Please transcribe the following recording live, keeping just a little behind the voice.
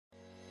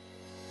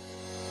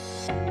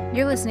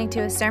You're listening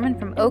to a sermon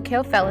from Oak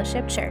Hill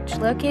Fellowship Church,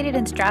 located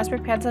in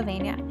Strasburg,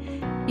 Pennsylvania.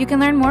 You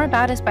can learn more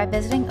about us by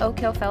visiting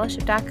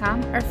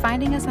oakhillfellowship.com or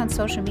finding us on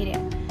social media.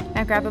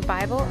 Now grab a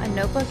Bible, a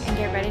notebook, and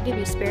get ready to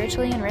be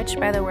spiritually enriched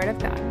by the Word of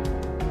God.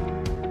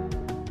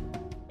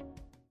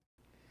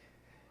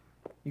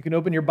 You can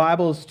open your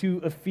Bibles to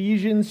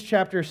Ephesians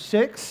chapter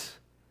 6.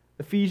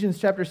 Ephesians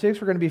chapter 6,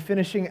 we're going to be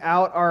finishing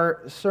out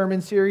our sermon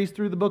series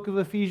through the book of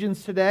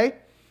Ephesians today.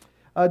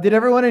 Did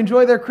everyone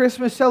enjoy their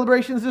Christmas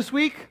celebrations this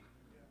week?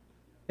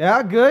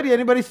 Yeah, good.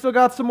 Anybody still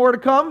got some more to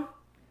come?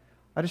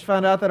 I just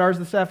found out that ours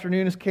this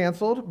afternoon is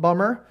canceled.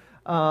 Bummer.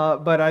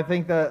 But I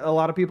think that a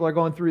lot of people are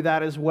going through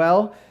that as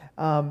well.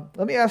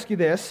 Let me ask you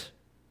this.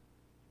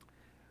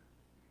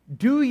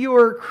 Do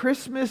your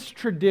Christmas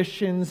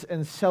traditions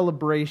and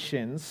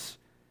celebrations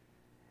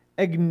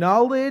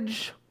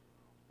acknowledge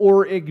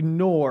or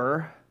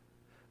ignore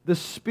the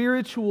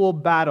spiritual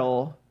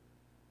battle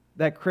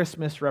that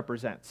Christmas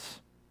represents?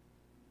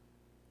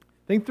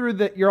 Think through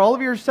all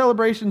of your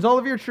celebrations, all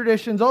of your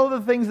traditions, all of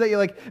the things that you're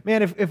like,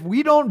 man, if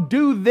we don't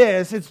do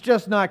this, it's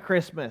just not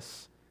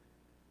Christmas.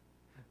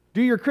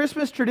 Do your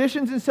Christmas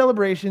traditions and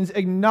celebrations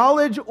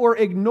acknowledge or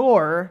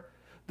ignore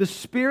the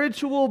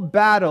spiritual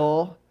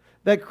battle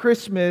that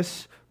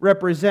Christmas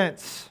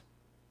represents?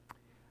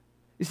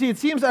 You see, it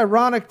seems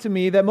ironic to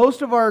me that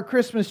most of our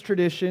Christmas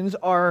traditions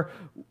are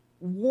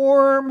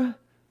warm,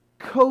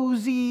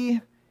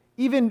 cozy,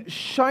 even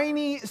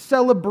shiny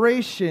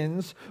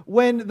celebrations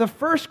when the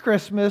first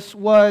Christmas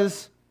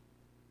was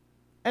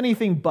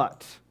anything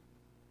but.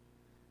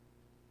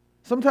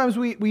 Sometimes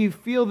we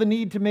feel the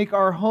need to make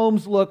our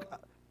homes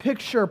look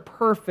picture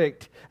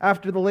perfect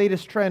after the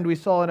latest trend we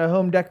saw in a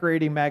home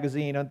decorating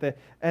magazine at the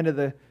end of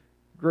the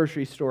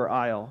grocery store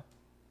aisle.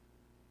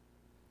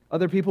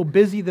 Other people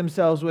busy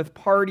themselves with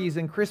parties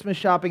and Christmas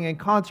shopping and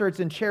concerts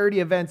and charity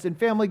events and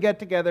family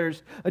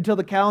get-togethers until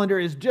the calendar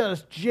is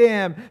just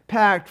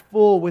jam-packed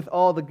full with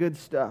all the good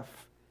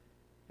stuff.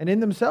 And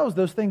in themselves,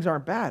 those things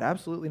aren't bad.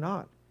 Absolutely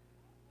not.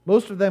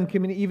 Most of them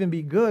can even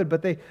be good,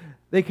 but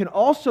they can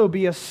also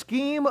be a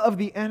scheme of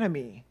the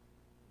enemy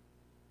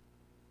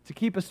to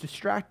keep us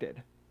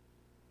distracted.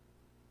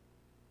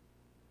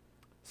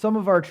 Some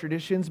of our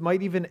traditions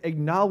might even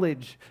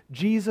acknowledge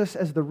Jesus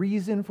as the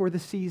reason for the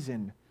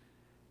season.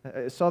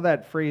 I saw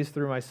that phrase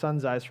through my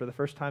son's eyes for the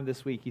first time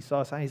this week. He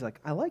saw a sign. He's like,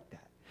 I like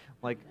that. I'm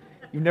like,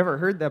 you've never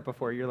heard that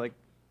before. You're like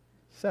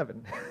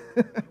 7.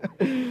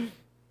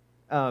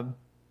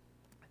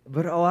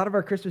 But a lot of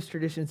our Christmas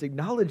traditions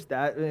acknowledge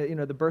that.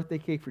 The birthday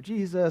cake for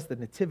Jesus, the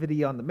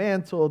nativity on the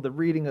mantle, the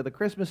reading of the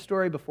Christmas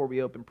story before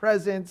we open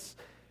presents.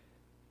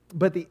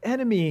 But the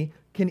enemy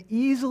can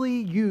easily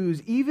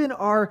use even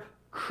our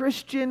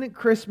Christian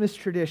Christmas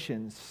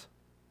traditions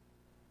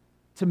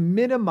to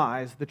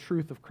minimize the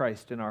truth of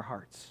Christ in our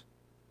hearts.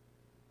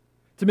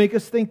 To make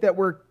us think that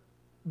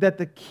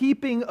the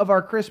keeping of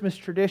our Christmas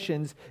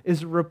traditions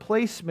is a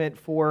replacement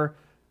for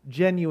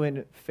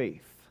genuine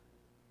faith.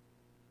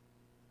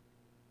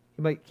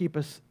 He might keep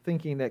us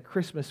thinking that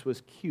Christmas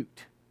was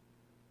cute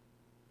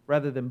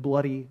rather than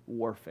bloody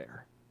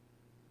warfare.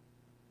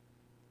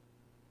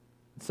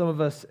 Some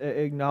of us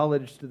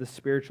acknowledged the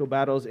spiritual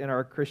battles in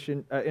our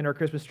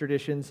Christmas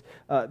traditions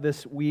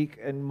this week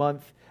and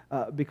month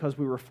because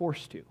we were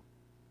forced to.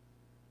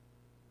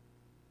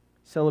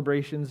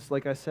 Celebrations,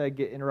 like I said,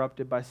 get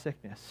interrupted by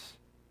sickness.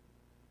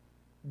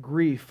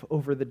 Grief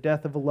over the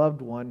death of a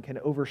loved one can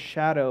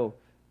overshadow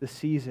the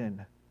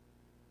season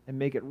and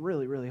make it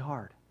really, really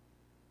hard.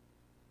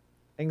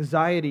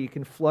 Anxiety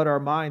can flood our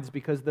minds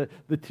because the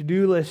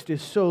to-do list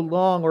is so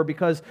long, or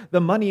because the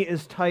money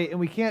is tight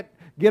and we can't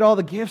get all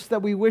the gifts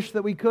that we wish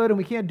that we could, and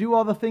we can't do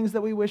all the things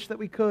that we wish that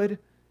we could.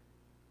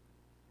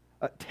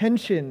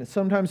 Tension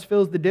sometimes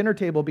fills the dinner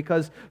table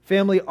because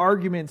family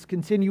arguments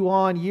continue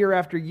on year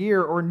after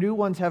year, or new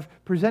ones have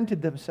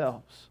presented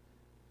themselves.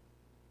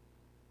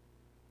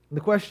 And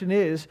the question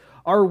is,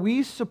 are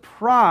we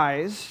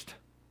surprised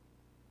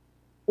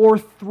or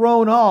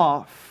thrown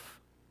off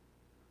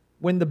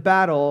when the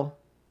battle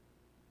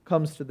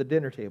comes to the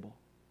dinner table?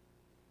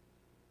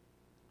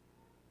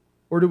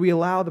 Or do we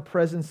allow the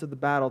presence of the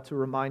battle to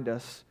remind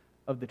us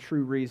of the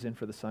true reason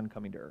for the Son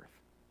coming to earth?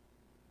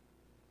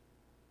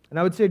 And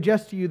I would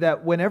suggest to you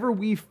that whenever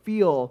we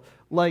feel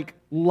like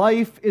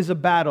life is a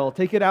battle,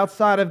 take it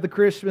outside of the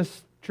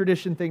Christmas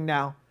tradition thing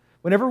now.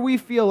 Whenever we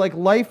feel like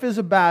life is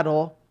a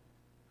battle,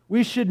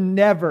 we should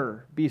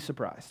never be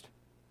surprised.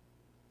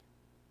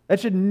 That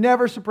should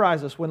never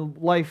surprise us when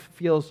life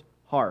feels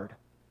hard.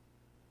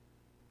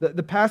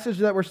 The passage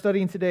that we're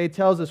studying today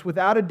tells us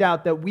without a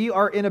doubt that we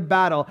are in a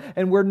battle,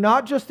 and we're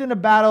not just in a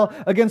battle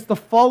against the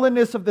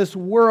fallenness of this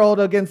world,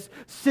 against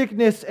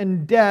sickness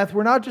and death.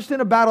 We're not just in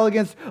a battle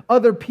against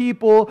other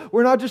people.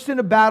 We're not just in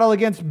a battle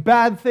against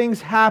bad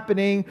things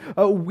happening.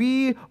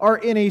 We are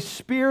in a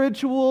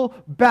spiritual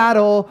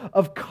battle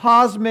of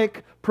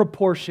cosmic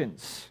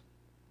proportions.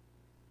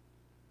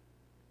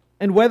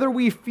 And whether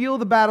we feel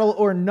the battle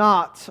or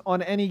not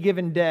on any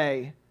given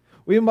day,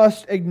 we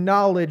must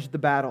acknowledge the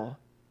battle.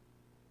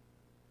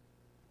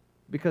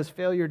 Because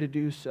failure to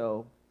do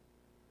so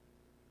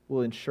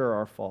will ensure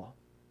our fall.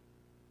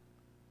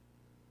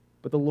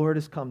 But the Lord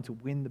has come to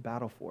win the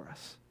battle for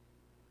us.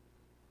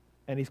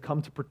 And He's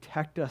come to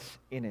protect us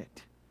in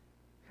it.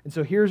 And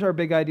so here's our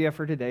big idea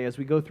for today as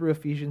we go through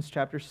Ephesians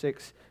chapter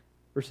 6,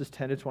 verses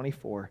 10 to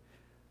 24.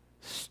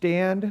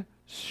 Stand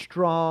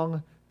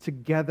strong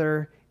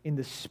together in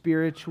the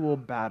spiritual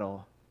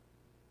battle,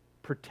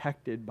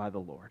 protected by the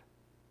Lord.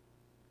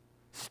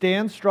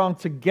 Stand strong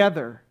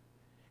together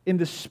in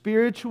the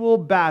spiritual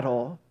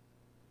battle,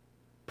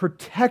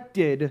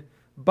 protected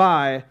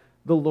by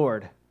the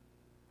Lord.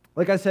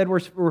 Like I said,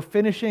 we're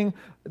finishing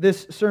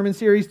this sermon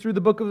series through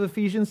the book of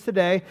Ephesians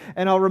today,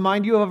 and I'll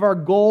remind you of our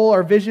goal,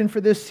 our vision for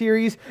this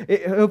series.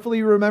 Hopefully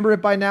you remember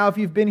it by now if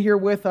you've been here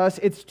with us.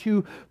 It's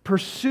to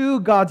pursue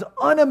God's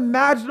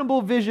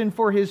unimaginable vision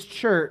for His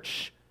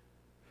church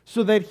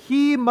so that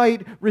He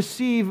might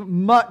receive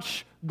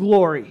much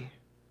glory.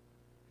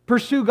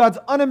 Pursue God's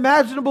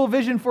unimaginable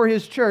vision for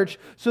His church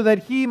so that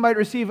He might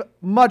receive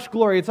much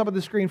glory. It's up on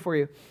the screen for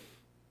you.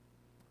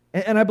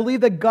 And I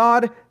believe that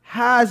God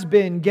has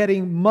been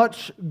getting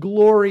much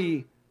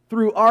glory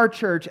through our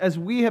church as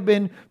we have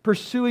been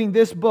pursuing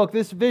this book,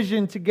 this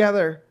vision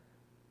together.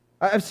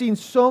 I've seen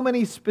so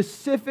many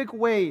specific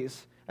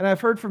ways, and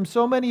I've heard from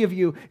so many of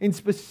you in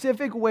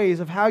specific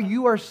ways of how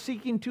you are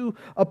seeking to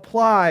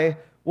apply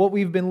what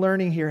we've been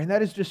learning here. And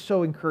that is just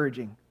so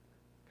encouraging.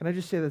 Can I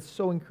just say that's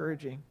so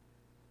encouraging?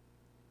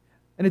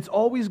 And it's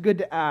always good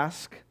to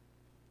ask,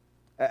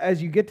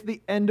 as you get to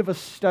the end of a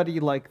study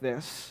like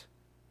this,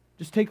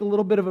 just take a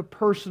little bit of a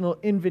personal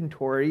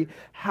inventory.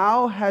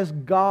 How has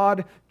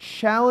God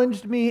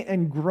challenged me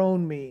and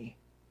grown me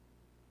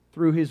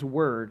through His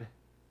Word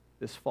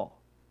this fall?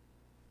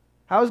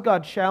 How has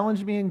God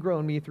challenged me and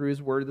grown me through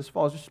His Word this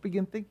fall? Just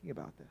begin thinking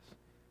about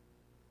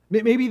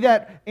this. Maybe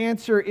that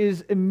answer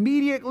is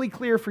immediately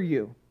clear for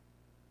you.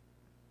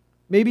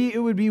 Maybe it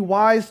would be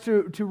wise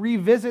to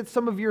revisit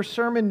some of your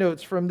sermon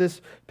notes from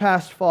this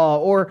past fall,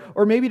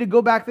 or maybe to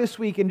go back this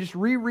week and just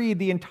reread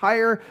the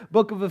entire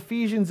book of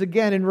Ephesians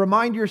again and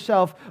remind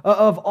yourself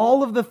of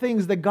all of the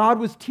things that God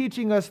was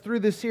teaching us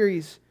through this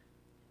series.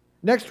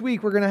 Next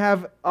week, we're going to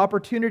have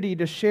opportunity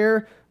to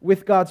share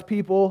with God's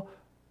people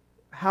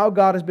how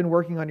God has been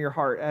working on your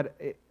heart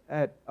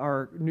at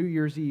our New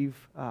Year's Eve,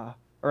 or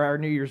our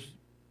New Year's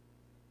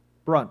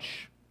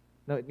brunch.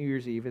 No, New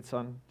Year's Eve, it's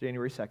on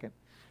January 2nd.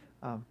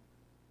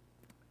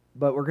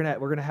 But we're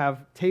gonna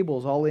have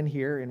tables all in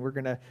here, and we're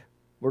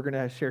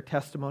gonna share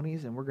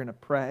testimonies, and we're gonna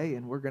pray,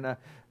 and we're gonna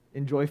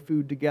enjoy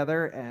food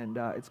together, and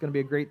it's gonna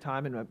be a great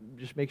time. And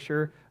just make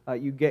sure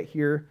you get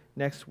here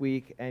next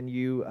week, and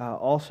you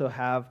also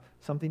have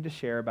something to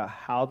share about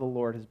how the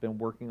Lord has been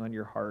working on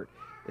your heart,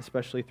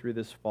 especially through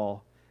this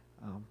fall.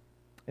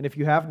 And if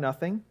you have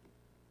nothing,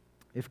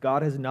 if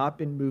God has not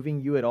been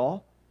moving you at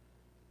all,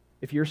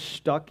 if you're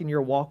stuck in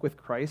your walk with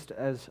Christ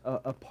as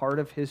a part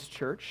of His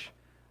church,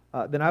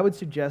 then I would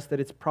suggest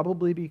that it's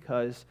probably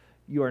because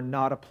you are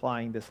not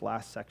applying this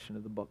last section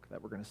of the book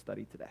that we're going to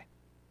study today.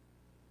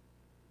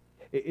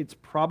 It's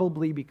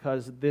probably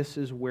because this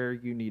is where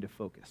you need to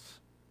focus.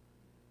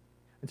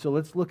 And so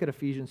let's look at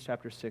Ephesians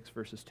chapter 6,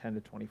 verses 10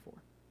 to 24.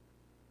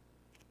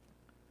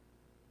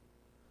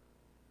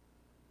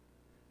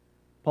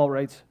 Paul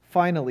writes,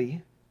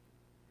 "Finally,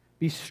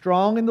 be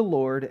strong in the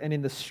Lord and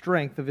in the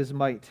strength of His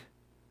might.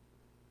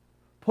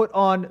 Put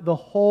on the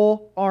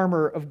whole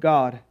armor of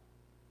God,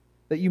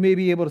 that you may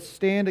be able to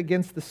stand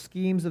against the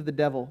schemes of the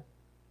devil.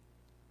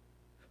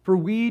 For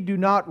we do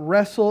not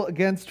wrestle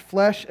against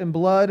flesh and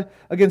blood,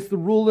 against the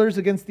rulers,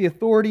 against the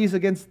authorities,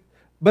 against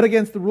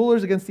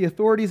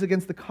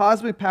the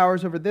cosmic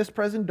powers over this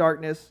present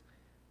darkness,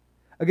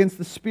 against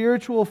the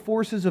spiritual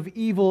forces of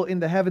evil in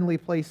the heavenly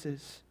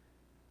places.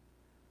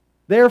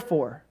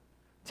 Therefore,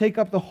 take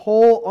up the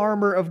whole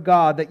armor of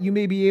God, that you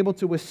may be able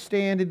to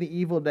withstand in the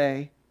evil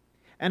day,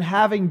 and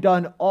having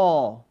done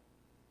all,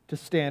 to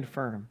stand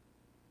firm.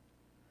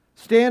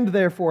 Stand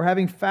therefore,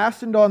 having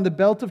fastened on the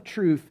belt of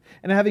truth,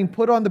 and having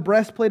put on the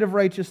breastplate of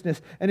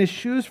righteousness, and His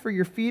shoes for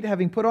your feet,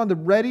 having put on the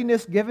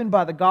readiness given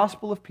by the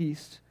gospel of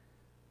peace.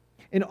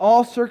 In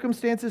all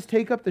circumstances,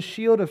 take up the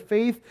shield of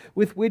faith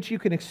with which you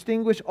can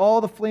extinguish all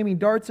the flaming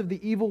darts of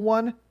the evil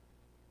one,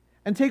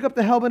 and take up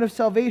the helmet of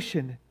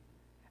salvation,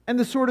 and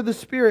the sword of the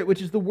Spirit,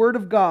 which is the word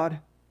of God,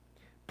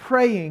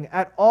 praying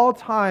at all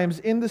times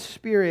in the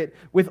Spirit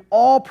with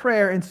all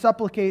prayer and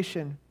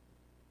supplication.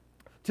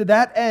 To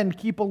that end,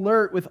 keep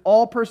alert with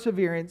all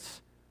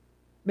perseverance,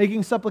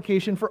 making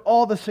supplication for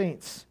all the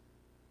saints,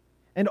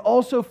 and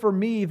also for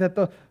me, that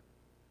the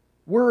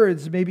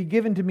words may be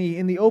given to me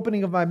in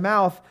opening my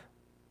mouth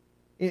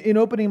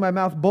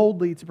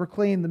boldly to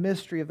proclaim the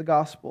mystery of the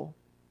gospel,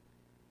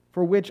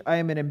 for which I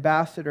am an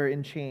ambassador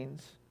in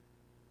chains,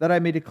 that I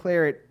may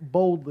declare it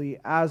boldly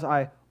as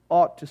I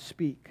ought to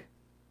speak.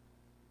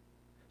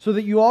 So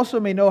that you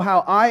also may know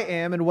how I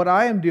am and what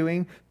I am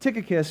doing.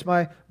 Tychicus,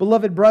 my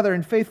beloved brother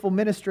and faithful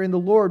minister in the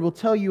Lord, will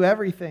tell you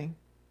everything.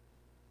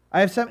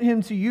 I have sent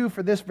him to you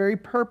for this very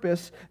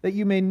purpose, that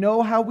you may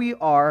know how we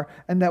are,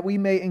 and that we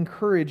may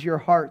encourage your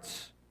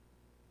hearts.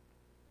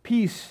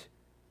 Peace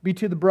be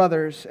to the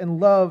brothers, and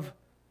love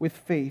with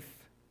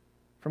faith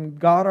from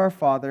God our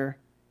Father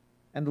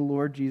and the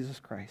Lord Jesus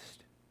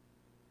Christ.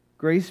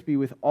 Grace be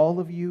with all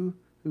of you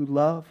who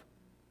love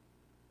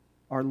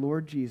our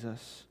Lord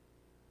Jesus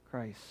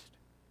Christ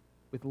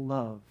with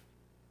love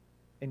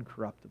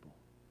incorruptible.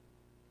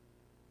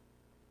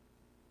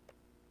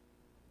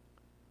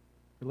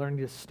 We're learning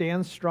to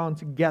stand strong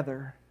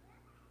together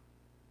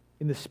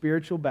in the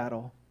spiritual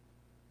battle,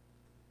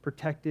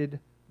 protected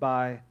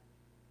by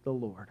the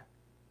Lord.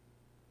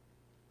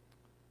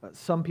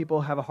 Some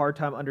people have a hard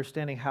time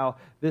understanding how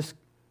this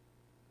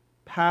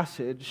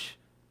passage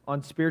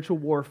on spiritual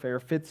warfare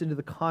fits into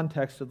the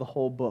context of the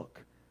whole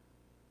book.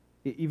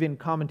 Even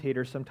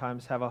commentators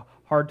sometimes have a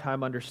hard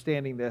time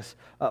understanding this.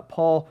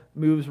 Paul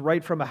moves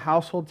right from a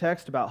household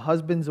text about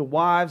husbands and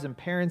wives and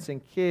parents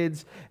and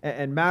kids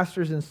and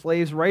masters and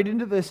slaves right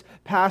into this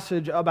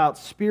passage about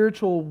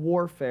spiritual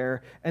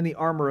warfare and the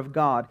armor of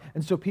God.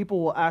 And so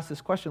people will ask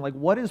this question, like,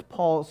 what is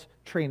Paul's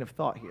train of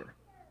thought here?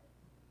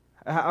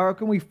 How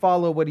can we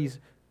follow what he's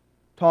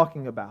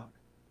talking about?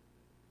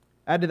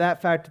 Add to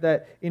that fact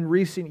that in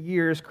recent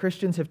years,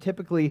 Christians have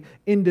typically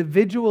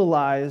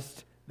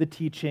individualized the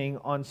teaching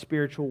on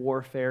spiritual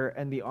warfare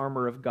and the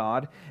armor of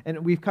God.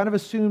 And we've kind of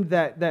assumed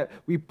that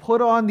we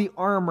put on the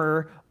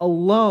armor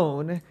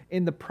alone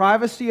in the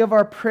privacy of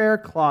our prayer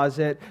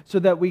closet so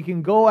that we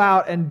can go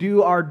out and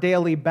do our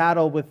daily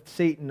battle with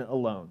Satan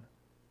alone.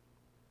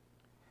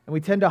 And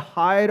we tend to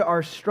hide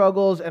our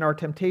struggles and our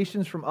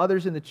temptations from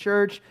others in the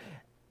church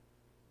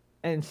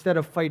instead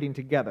of fighting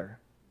together.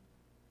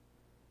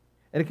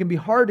 And it can be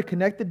hard to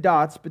connect the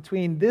dots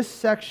between this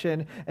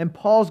section and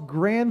Paul's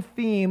grand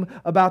theme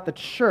about the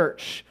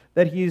church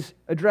that he's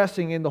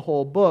addressing in the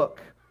whole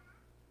book.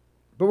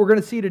 But we're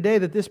going to see today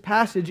that this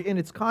passage in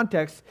its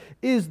context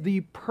is the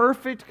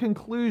perfect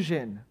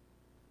conclusion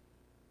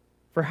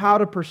for how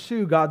to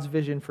pursue God's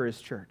vision for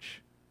his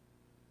church.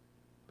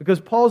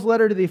 Because Paul's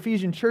letter to the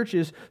Ephesian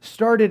churches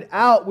started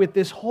out with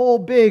this whole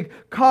big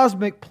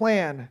cosmic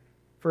plan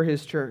for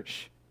his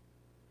church.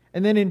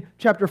 And then in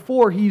chapter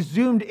 4, he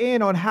zoomed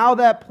in on how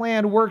that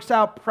plan works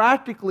out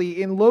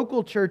practically in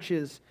local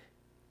churches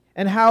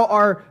and how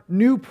our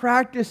new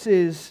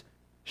practices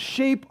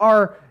shape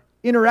our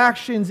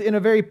interactions in a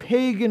very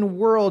pagan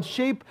world,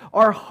 shape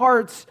our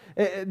hearts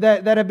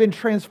that have been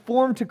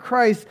transformed to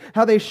Christ,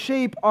 how they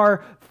shape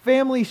our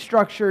family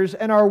structures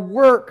and our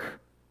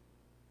work.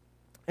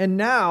 And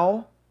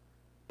now,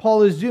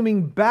 Paul is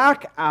zooming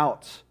back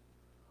out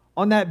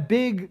on that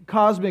big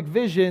cosmic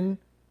vision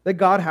that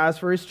God has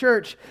for his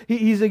church.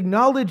 He's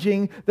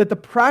acknowledging that the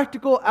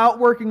practical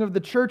outworking of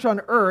the church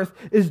on earth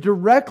is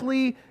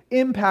directly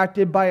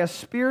impacted by a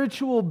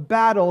spiritual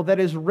battle that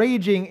is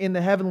raging in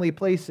the heavenly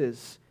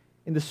places,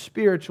 in the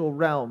spiritual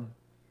realm.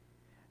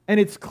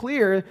 And it's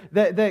clear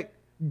that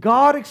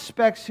God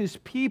expects his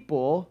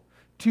people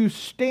to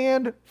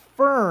stand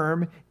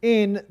firm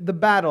in the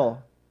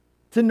battle,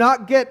 to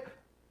not get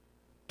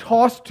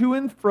tossed to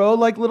and fro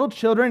like little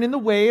children in the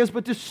waves,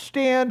 but to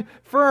stand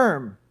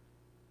firm.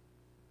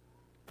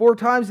 4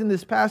 times in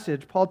this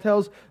passage, Paul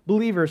tells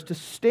believers to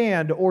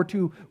stand or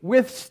to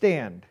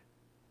withstand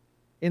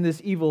in this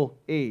evil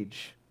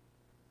age.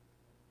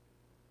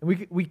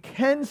 And we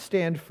can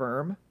stand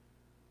firm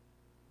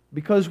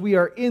because we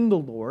are in the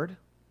Lord,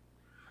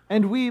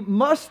 and we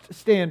must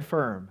stand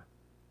firm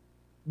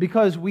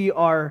because we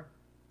are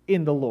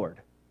in the Lord.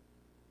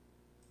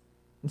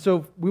 And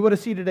so we want to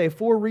see today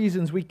 4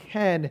 reasons we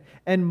can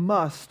and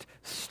must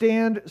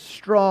stand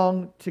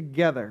strong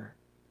together.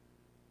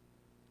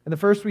 And the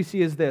first we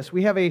see is this: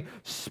 we have a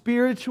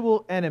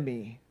spiritual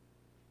enemy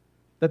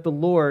that the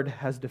Lord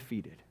has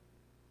defeated.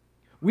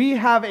 We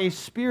have a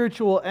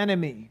spiritual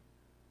enemy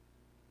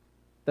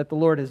that the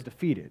Lord has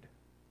defeated.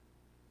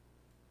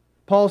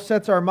 Paul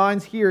sets our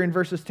minds here in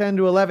verses 10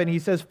 to 11. He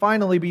says,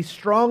 "Finally, be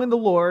strong in the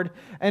Lord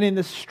and in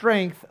the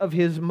strength of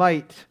his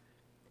might.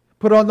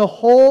 Put on the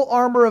whole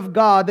armor of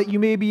God that you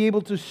may be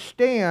able to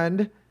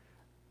stand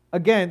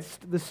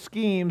against the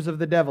schemes of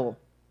the devil."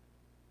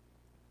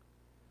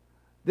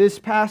 This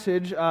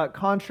passage,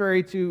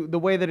 contrary to the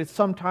way that it's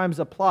sometimes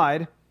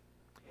applied,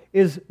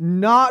 is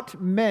not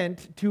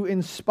meant to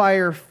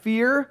inspire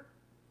fear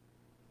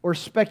or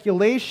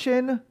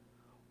speculation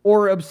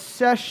or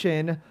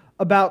obsession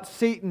about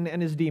Satan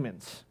and his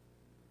demons.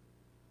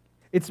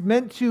 It's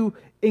meant to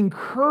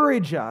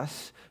encourage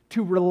us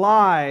to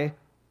rely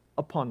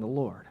upon the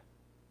Lord.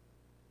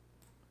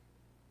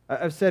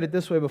 I've said it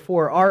this way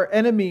before: our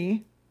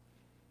enemy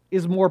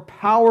is more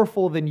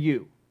powerful than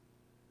you.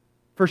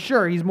 For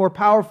sure, he's more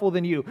powerful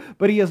than you,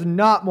 but he is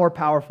not more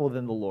powerful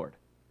than the Lord.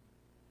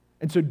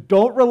 And so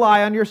don't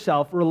rely on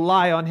yourself,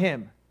 rely on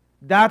him.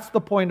 That's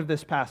the point of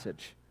this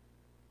passage.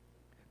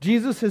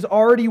 Jesus has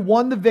already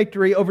won the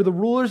victory over the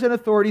rulers and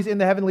authorities in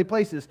the heavenly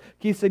places.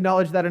 Keith's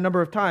acknowledged that a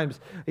number of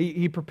times.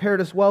 He prepared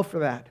us well for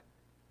that.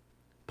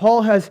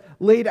 Paul has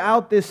laid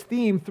out this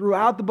theme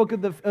throughout the book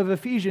of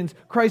Ephesians,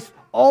 Christ's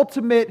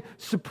ultimate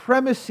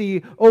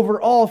supremacy over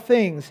all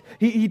things.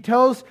 He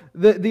tells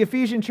the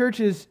Ephesian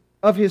churches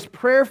of his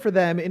prayer for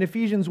them in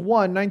Ephesians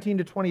 1, 19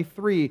 to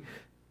 23.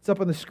 It's up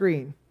on the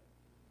screen.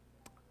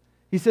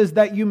 He says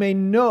that you may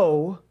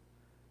know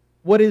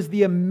what is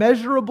the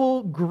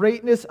immeasurable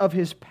greatness of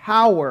his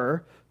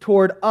power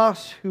toward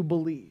us who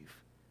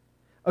believe,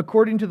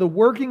 according to the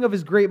working of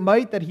his great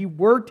might that he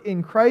worked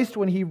in Christ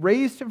when he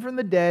raised him from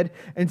the dead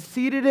and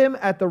seated him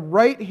at the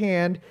right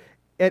hand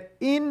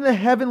in the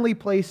heavenly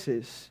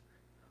places,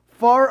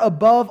 far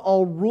above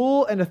all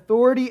rule and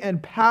authority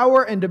and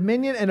power and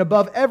dominion, and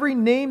above every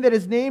name that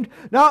is named,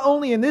 not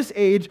only in this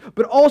age,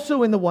 but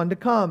also in the one to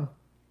come.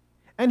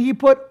 And he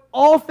put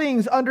all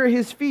things under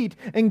his feet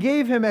and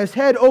gave him as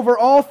head over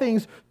all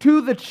things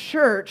to the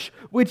church,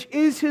 which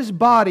is his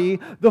body,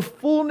 the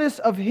fullness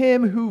of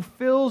him who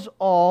fills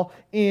all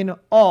in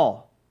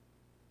all.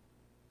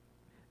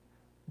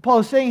 What Paul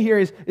is saying here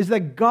is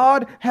that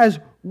God has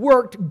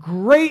worked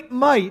great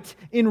might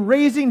in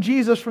raising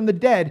Jesus from the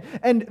dead.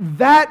 And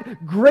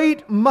that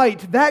great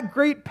might, that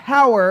great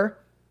power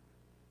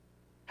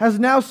has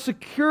now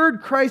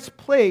secured Christ's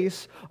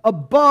place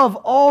above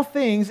all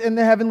things in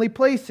the heavenly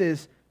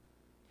places.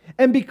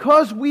 And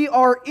because we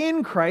are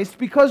in Christ,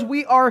 because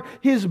we are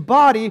his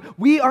body,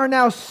 we are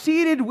now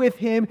seated with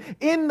him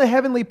in the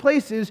heavenly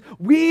places.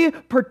 We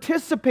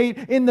participate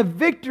in the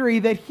victory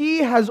that he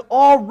has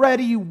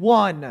already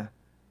won.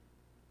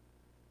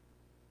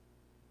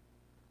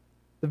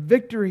 The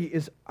victory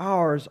is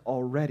ours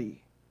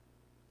already.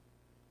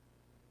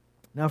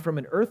 Now, from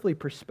an earthly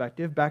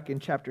perspective, back in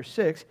chapter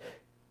 6,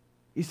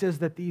 he says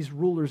that these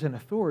rulers and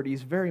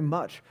authorities very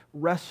much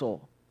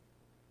wrestle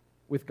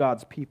with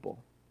God's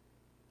people.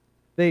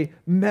 They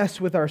mess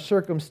with our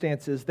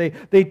circumstances.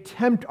 They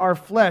tempt our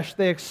flesh.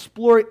 They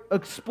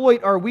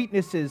exploit our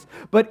weaknesses.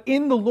 But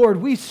in the Lord,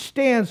 we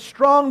stand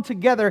strong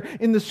together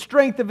in the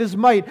strength of his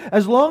might.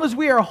 As long as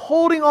we are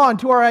holding on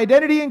to our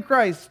identity in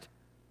Christ,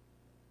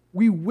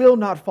 we will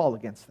not fall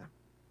against them.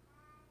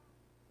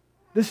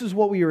 This is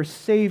what we are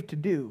saved to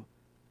do.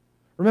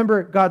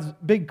 Remember God's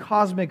big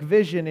cosmic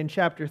vision in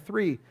chapter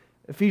 3,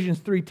 Ephesians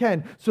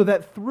 3:10, so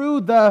that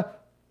through the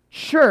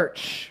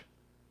church,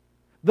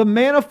 the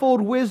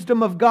manifold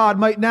wisdom of God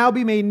might now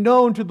be made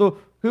known to the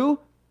who?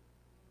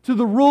 To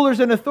the rulers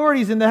and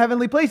authorities in the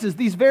heavenly places.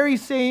 These very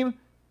same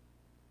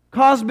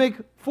cosmic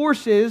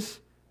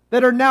forces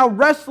that are now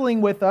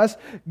wrestling with us,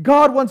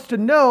 God wants to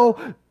know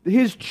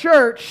his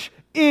church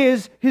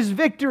is his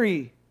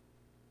victory.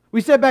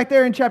 We said back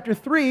there in chapter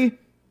 3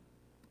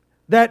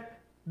 that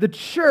the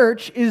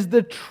church is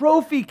the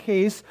trophy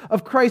case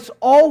of Christ's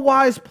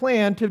all-wise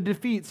plan to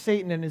defeat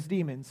Satan and his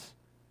demons.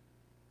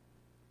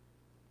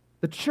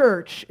 The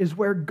church is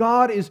where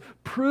God is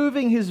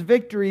proving his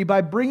victory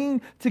by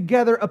bringing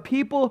together a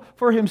people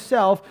for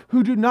himself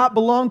who do not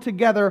belong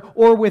together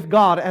or with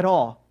God at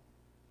all.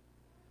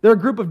 They're a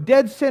group of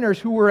dead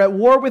sinners who were at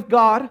war with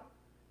God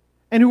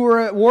and who were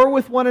at war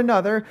with one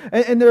another.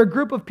 And they're a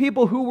group of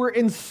people who were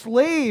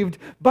enslaved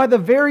by the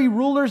very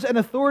rulers and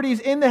authorities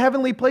in the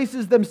heavenly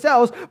places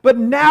themselves, but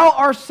now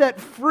are set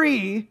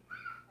free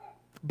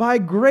by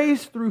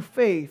grace through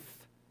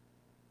faith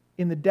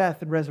in the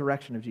death and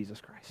resurrection of Jesus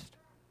Christ.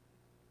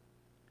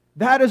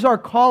 That is our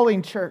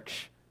calling,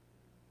 church.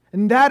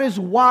 And that is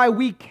why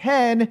we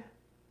can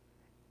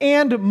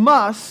and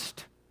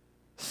must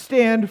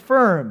stand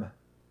firm.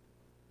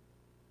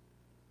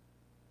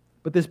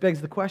 But this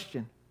begs the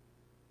question.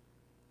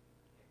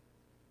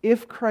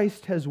 If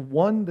Christ has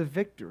won the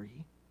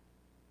victory,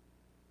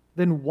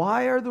 then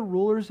why are the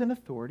rulers and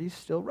authorities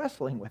still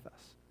wrestling with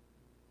us?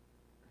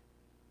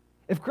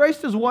 If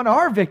Christ has won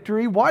our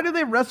victory, why do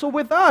they wrestle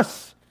with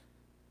us?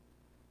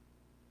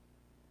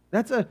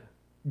 That's a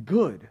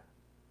good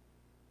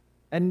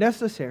and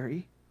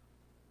necessary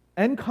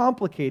and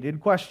complicated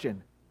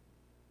question.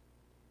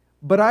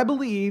 But I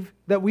believe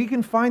that we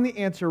can find the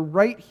answer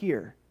right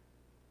here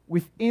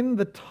within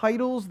the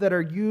titles that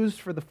are used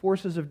for the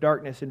forces of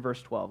darkness in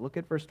verse 12. Look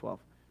at verse 12.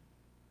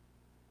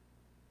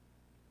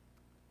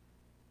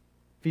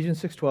 Ephesians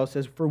 6:12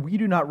 says, "For we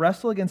do not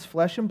wrestle against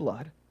flesh and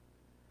blood,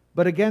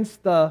 but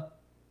against the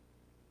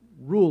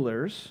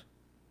rulers,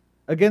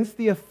 against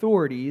the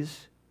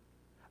authorities,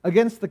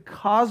 against the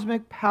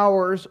cosmic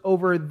powers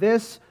over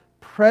this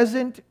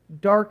present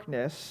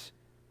darkness,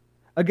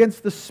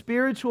 against the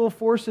spiritual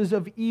forces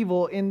of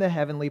evil in the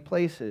heavenly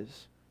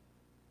places."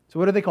 So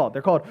what are they called?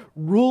 They're called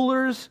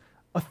rulers,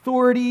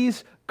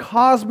 authorities,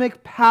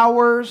 cosmic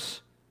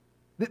powers.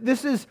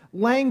 This is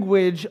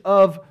language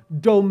of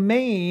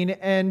domain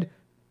and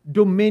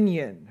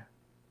dominion.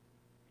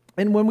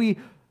 And when we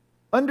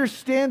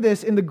understand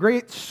this in the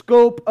great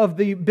scope of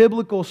the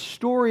biblical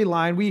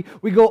storyline,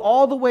 we go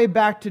all the way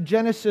back to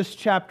Genesis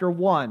chapter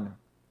 1,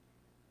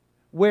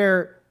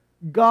 where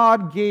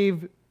God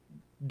gave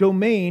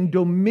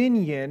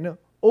dominion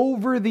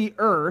over the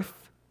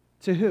earth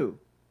to who?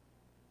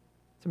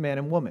 To man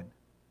and woman.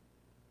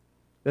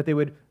 That they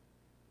would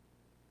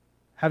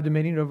have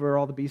dominion over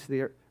all the beasts of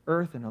the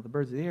earth and all the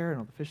birds of the air and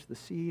all the fish of the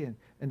sea, and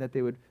that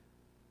they would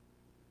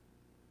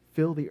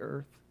fill the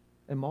earth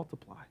and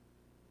multiply.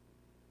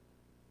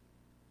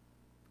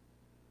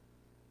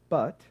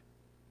 But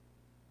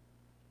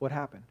what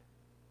happened?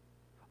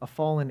 A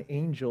fallen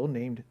angel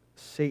named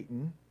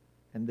Satan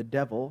And the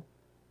devil,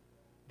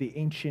 the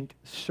ancient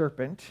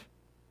serpent,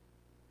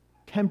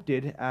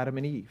 tempted Adam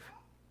and Eve.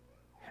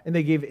 And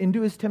they gave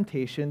into his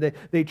temptation.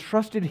 They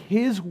trusted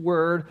his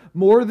word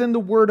more than the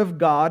word of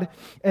God,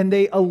 and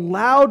they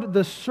allowed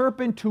the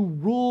serpent to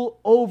rule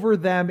over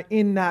them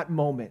in that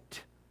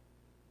moment.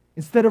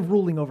 Instead of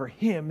ruling over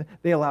him,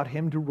 they allowed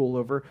him to rule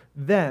over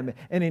them.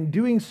 And in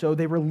doing so,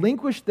 they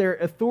relinquished their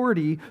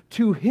authority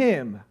to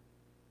him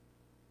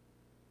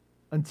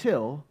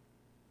until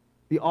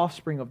the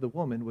offspring of the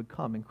woman would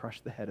come and crush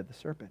the head of the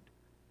serpent.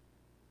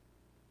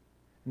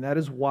 And that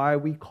is why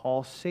we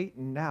call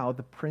Satan now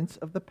the prince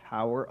of the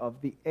power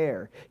of the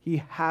air. He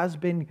has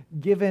been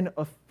given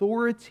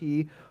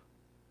authority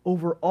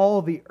over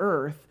all the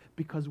earth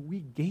because we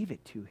gave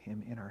it to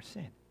him in our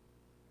sin.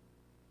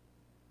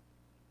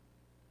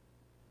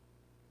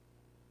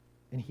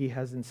 And he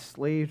has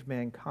enslaved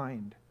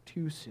mankind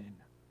to sin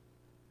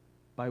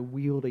by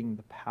wielding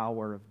the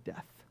power of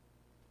death.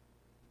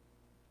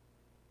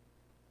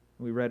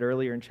 We read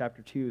earlier in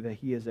chapter 2 that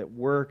he is at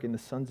work in the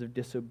sons of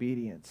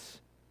disobedience.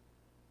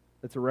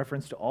 That's a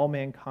reference to all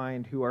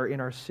mankind who are in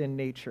our sin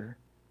nature.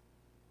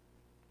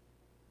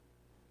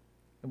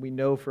 And we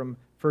know from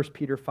 1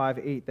 Peter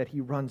 5:8 that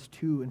he runs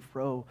to and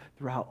fro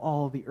throughout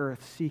all the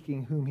earth,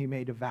 seeking whom he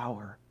may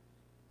devour.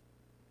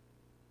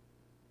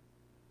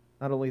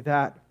 Not only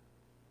that,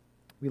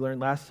 we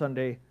learned last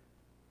Sunday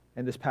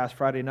and this past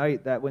Friday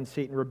night that when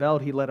Satan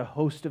rebelled, he led a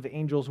host of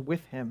angels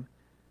with him.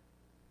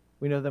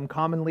 We know them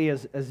commonly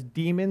as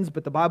demons,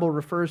 but the Bible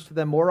refers to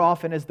them more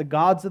often as the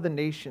gods of the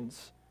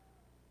nations,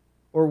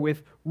 or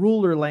with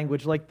ruler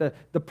language like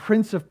the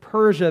prince of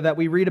Persia that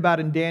we read about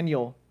in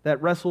Daniel that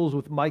wrestles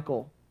with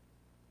Michael,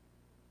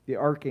 the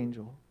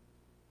archangel.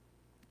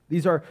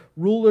 These are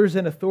rulers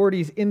and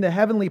authorities in the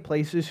heavenly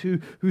places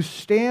who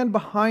stand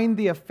behind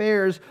the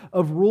affairs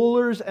of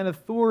rulers and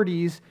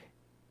authorities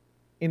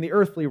in the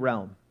earthly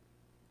realm.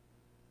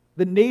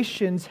 The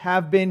nations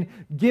have been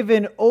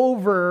given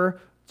over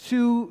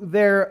to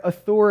their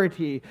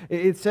authority.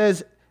 It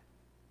says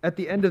at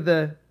the end of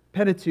the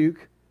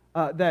Pentateuch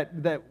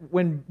that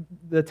when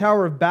the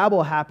Tower of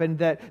Babel happened,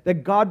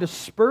 that God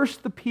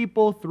dispersed the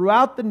people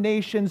throughout the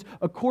nations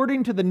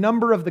according to the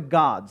number of the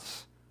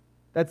gods.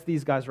 That's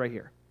these guys right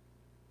here.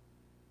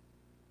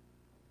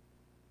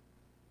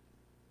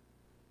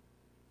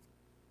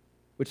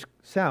 Which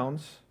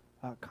sounds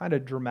kind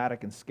of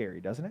dramatic and scary,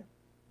 doesn't it?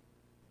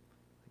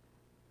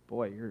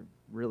 Boy, you're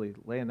really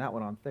laying that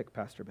one on thick,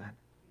 Pastor Ben.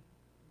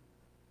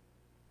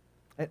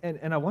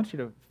 And I want you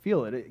to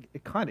feel it.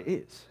 It kind of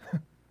is.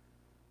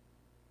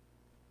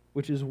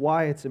 Which is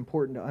why it's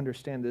important to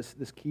understand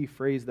this key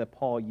phrase that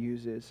Paul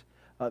uses.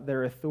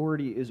 Their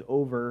authority is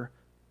over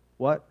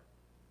what?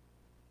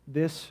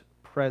 This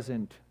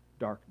present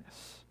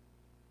darkness.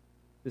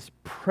 This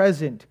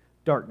present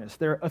darkness.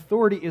 Their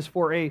authority is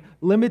for a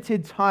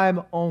limited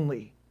time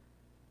only.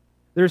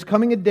 There's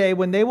coming a day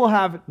when they will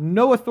have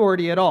no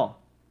authority at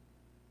all.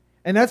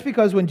 And that's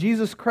because when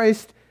Jesus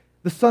Christ,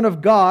 the Son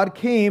of God,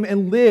 came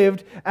and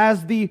lived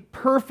as the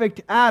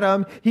perfect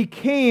Adam, he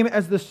came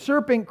as the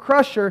serpent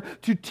crusher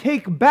to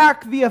take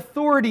back the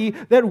authority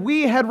that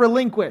we had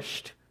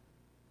relinquished.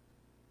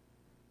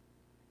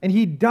 And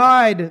he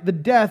died the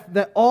death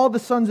that all the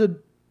sons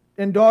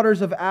and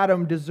daughters of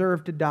Adam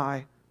deserved to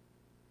die.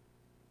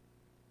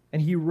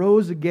 And he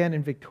rose again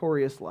in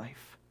victorious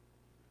life,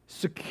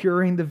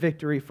 securing the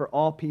victory for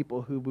all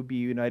people who would be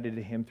united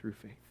to him through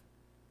faith.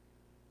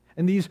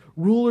 And these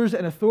rulers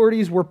and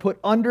authorities were put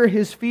under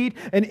his feet,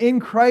 and in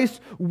Christ,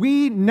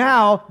 we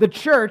now, the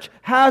church,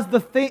 have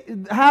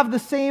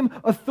the same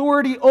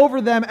authority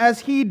over them as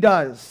he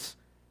does.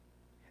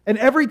 And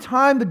every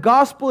time the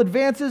gospel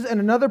advances and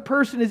another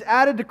person is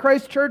added to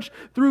Christ's church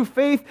through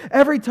faith,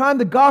 every time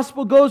the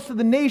gospel goes to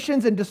the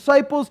nations and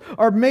disciples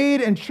are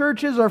made and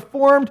churches are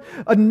formed,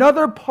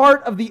 another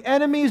part of the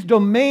enemy's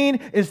domain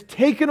is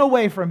taken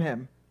away from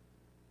him.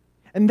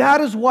 And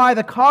that is why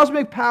the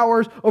cosmic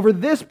powers over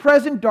this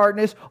present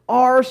darkness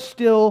are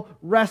still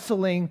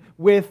wrestling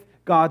with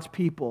God's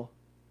people.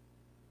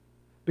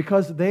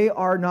 Because they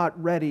are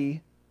not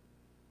ready,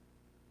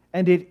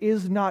 and it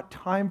is not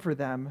time for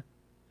them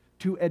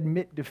to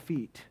admit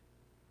defeat,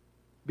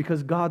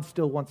 because God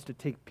still wants to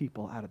take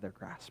people out of their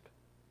grasp.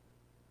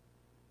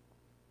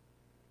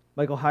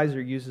 Michael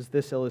Heiser uses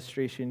this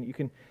illustration.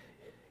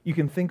 You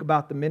can think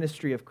about the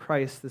ministry of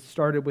Christ that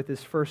started with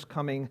his first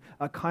coming,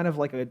 kind of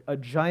like a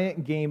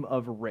giant game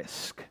of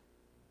Risk.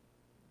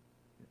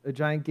 A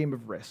giant game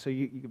of Risk. So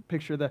you can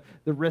picture the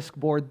Risk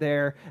board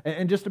there,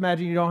 and just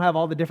imagine you don't have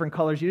all the different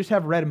colors. You just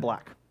have red and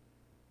black.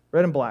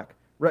 Red and black.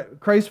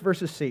 Christ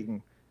versus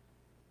Satan.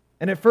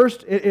 And at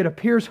first, it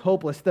appears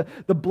hopeless.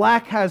 The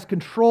black has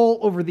control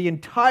over the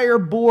entire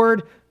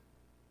board.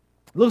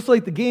 It looks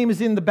like the game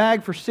is in the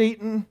bag for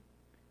Satan.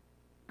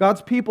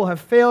 God's people have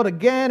failed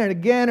again and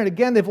again and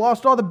again. They've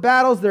lost all the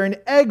battles. They're in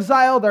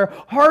exile. Their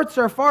hearts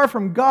are far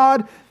from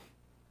God.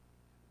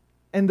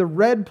 And the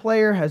red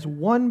player has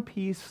one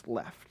piece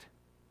left.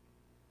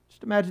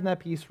 Just imagine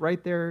that piece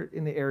right there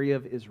in the area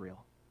of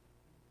Israel.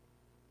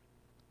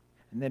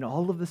 And then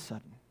all of a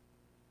sudden,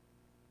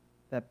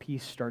 that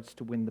peace starts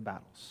to win the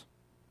battles.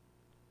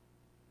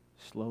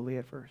 Slowly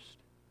at first,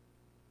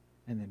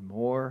 and then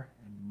more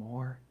and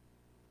more.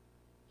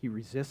 He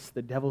resists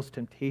the devil's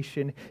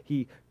temptation.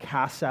 He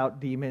casts out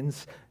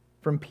demons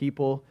from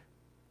people.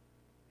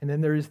 And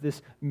then there is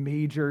this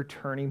major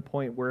turning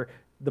point where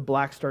the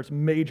black starts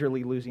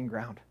majorly losing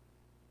ground.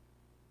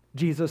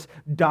 Jesus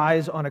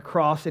dies on a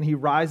cross and he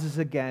rises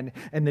again,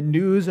 and the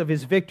news of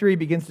his victory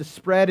begins to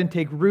spread and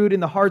take root in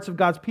the hearts of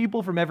God's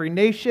people from every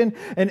nation.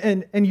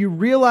 And you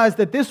realize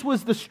that this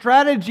was the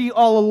strategy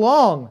all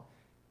along.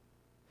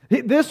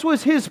 This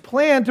was his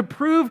plan to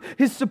prove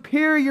his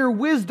superior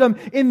wisdom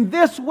in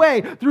this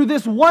way, through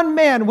this one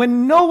man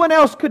when no one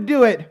else could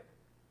do it.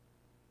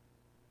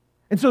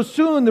 And so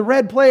soon the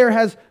red player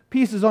has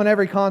pieces on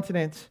every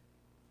continent,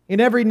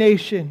 in every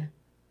nation.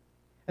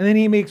 And then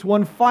he makes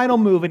one final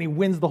move and he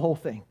wins the whole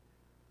thing.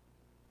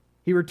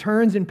 He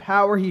returns in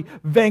power. He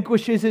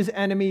vanquishes his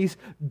enemies.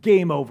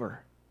 Game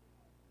over.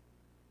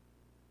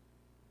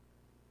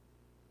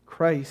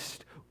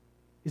 Christ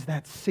is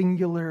that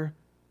singular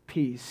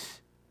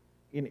piece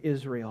in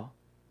Israel.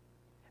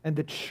 And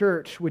the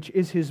church, which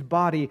is his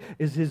body,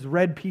 is his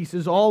red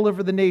pieces all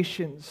over the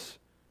nations.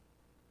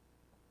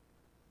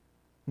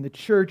 And the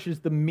church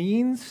is the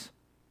means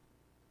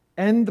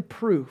and the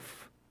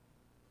proof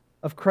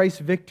of Christ's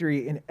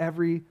victory in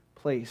every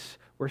place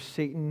where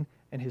Satan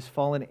and his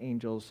fallen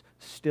angels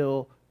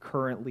still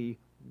currently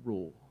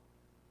rule.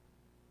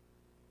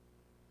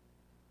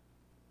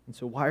 And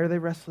so why are they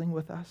wrestling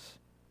with us?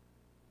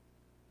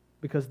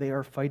 Because they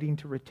are fighting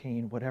to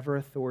retain whatever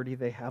authority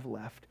they have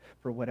left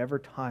for whatever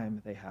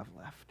time they have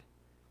left.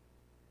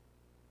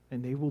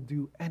 And they will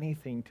do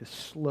anything to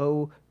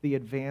slow the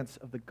advance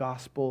of the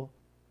gospel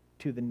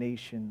to the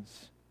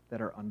nations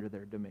that are under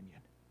their dominion.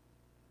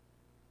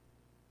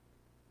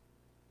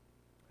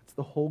 That's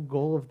the whole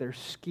goal of their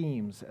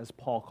schemes, as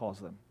Paul calls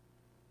them.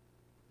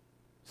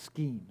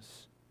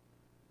 Schemes.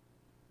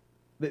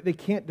 They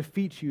can't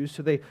defeat you,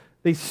 so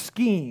they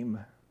scheme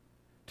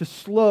to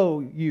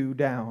slow you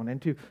down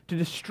and to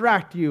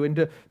distract you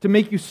and to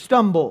make you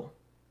stumble.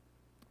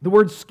 The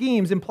word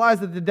schemes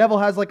implies that the devil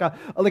has like a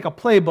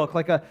playbook,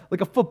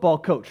 like a football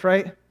coach,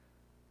 right?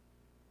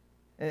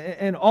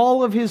 And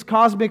all of his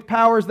cosmic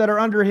powers that are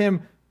under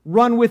him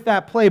run with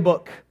that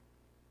playbook.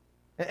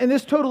 And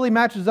this totally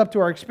matches up to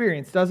our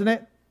experience, doesn't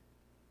it?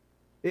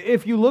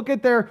 If you look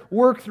at their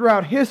work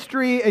throughout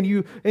history and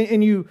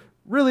you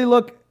really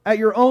look at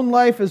your own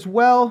life as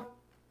well,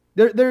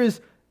 there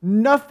is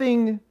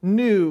nothing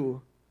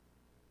new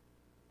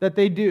that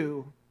they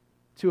do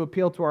to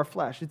appeal to our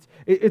flesh.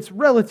 It's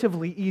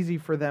relatively easy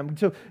for them.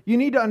 So you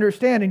need to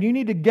understand and you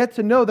need to get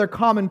to know their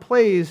common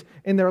plays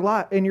in your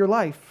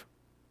life.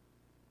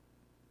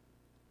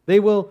 They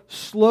will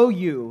slow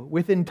you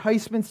with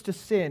enticements to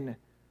sin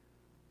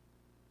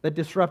that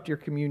disrupt your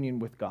communion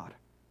with God.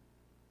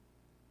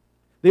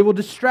 They will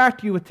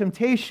distract you with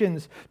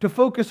temptations to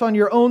focus on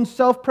your own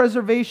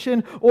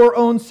self-preservation or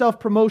own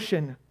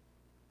self-promotion.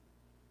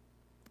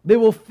 They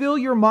will fill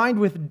your mind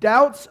with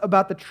doubts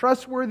about the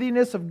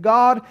trustworthiness of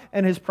God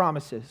and His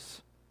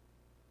promises.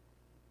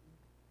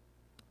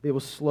 They will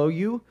slow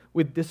you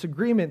with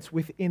disagreements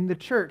within the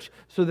church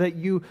so that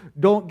you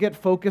don't get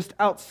focused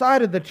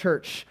outside of the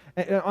church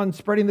on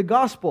spreading the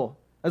gospel.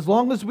 As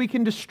long as we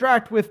can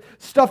distract with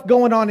stuff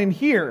going on in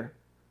here,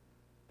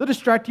 they'll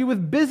distract you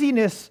with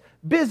busyness,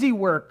 busy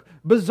work,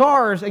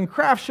 bazaars and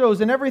craft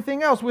shows and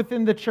everything else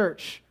within the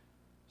church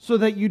so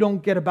that you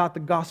don't get about the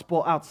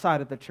gospel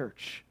outside of the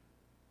church.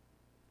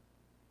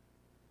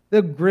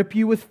 They'll grip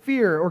you with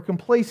fear or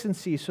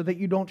complacency so that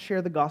you don't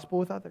share the gospel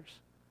with others.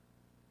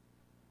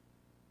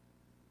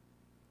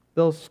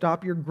 They'll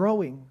stop your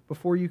growing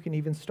before you can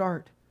even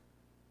start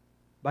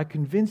by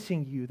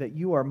convincing you that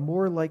you are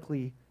more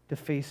likely to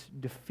face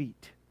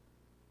defeat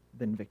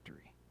than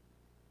victory.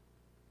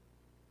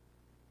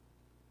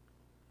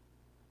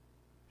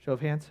 Show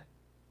of hands.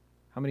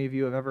 How many of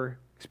you have ever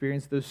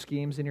experienced those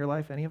schemes in your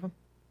life? Any of them?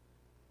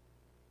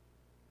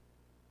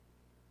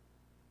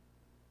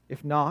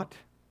 If not,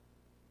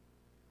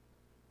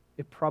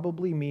 it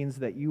probably means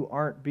that you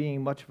aren't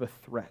being much of a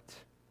threat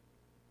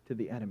to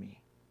the enemy.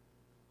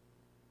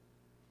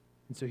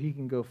 And so he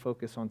can go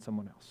focus on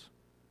someone else.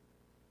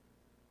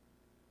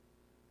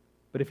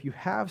 But if you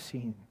have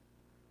seen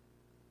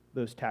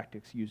those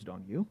tactics used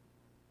on you,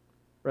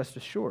 rest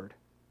assured,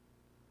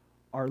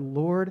 our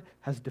Lord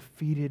has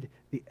defeated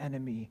the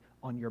enemy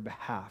on your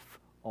behalf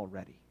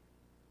already.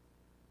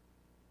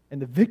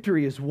 And the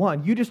victory is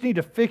won. You just need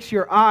to fix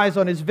your eyes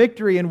on His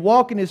victory and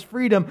walk in His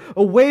freedom,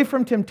 away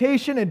from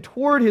temptation and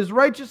toward His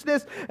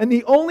righteousness. And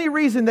the only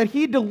reason that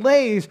He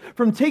delays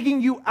from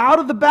taking you out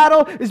of the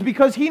battle is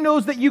because He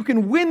knows that you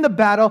can win the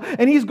battle,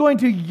 and He's going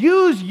to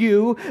use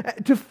you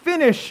to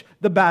finish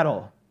the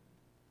battle.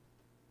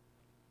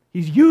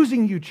 He's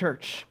using you,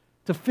 church,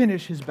 to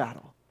finish His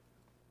battle.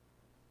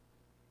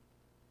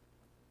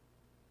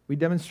 We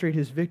demonstrate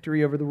His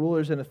victory over the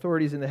rulers and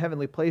authorities in the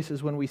heavenly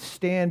places when we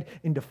stand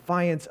in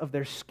defiance of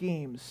their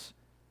schemes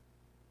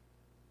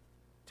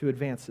to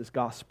advance His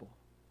gospel.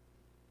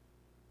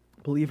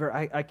 Believer,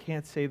 I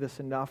can't say this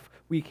enough.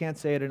 We can't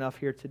say it enough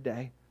here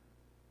today.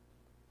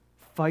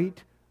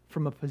 Fight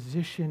from a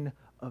position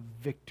of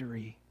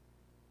victory,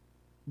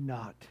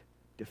 not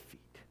defeat.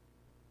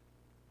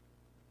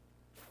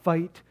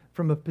 Fight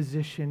from a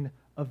position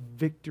of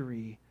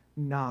victory,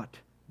 not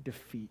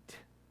defeat.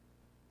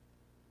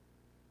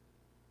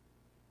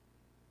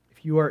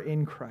 If you are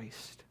in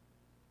Christ,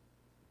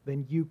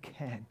 then you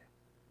can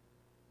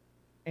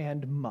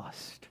and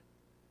must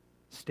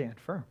stand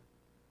firm.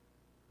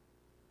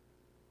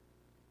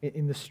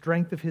 In the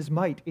strength of His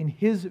might, in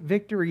His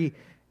victory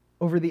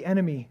over the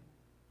enemy.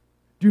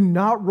 Do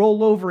not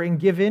roll over and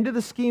give in to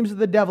the schemes of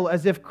the devil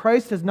as if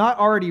Christ has not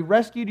already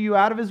rescued you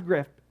out of his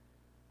grip.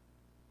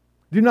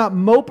 Do not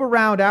mope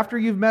around after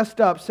you've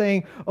messed up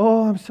saying,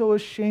 oh, I'm so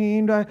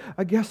ashamed.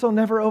 I guess I'll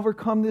never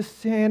overcome this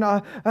sin.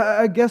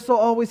 I guess I'll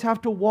always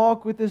have to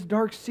walk with this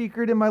dark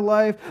secret in my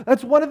life.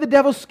 That's one of the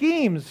devil's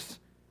schemes.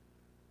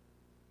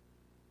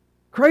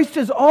 Christ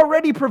has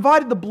already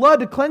provided the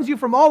blood to cleanse you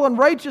from all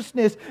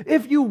unrighteousness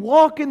if you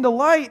walk in the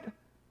light.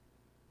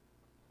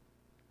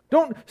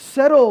 Don't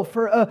settle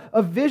for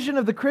a vision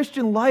of the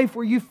Christian life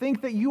where you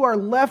think that you are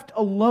left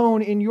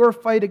alone in your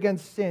fight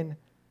against sin.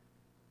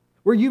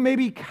 Where you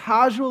maybe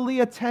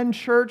casually attend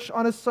church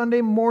on a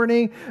Sunday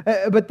morning,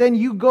 but then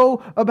you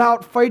go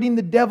about fighting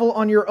the devil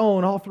on your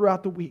own all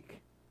throughout the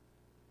week.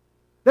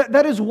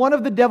 That is one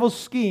of the devil's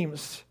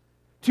schemes,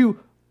 to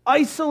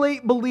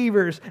isolate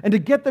believers and to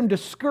get them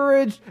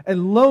discouraged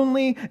and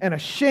lonely and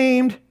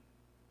ashamed.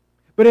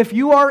 But if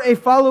you are a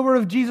follower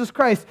of Jesus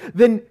Christ,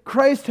 then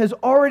Christ has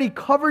already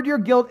covered your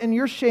guilt and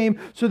your shame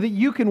so that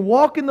you can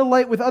walk in the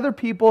light with other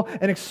people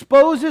and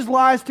expose His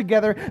lies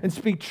together and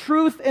speak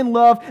truth in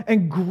love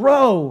and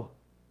grow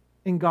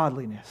in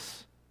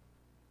godliness.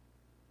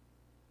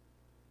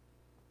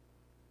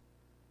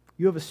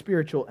 You have a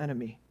spiritual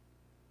enemy.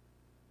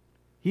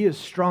 He is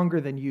stronger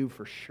than you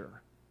for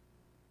sure.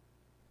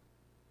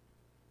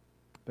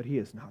 But he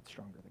is not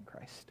stronger than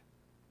Christ.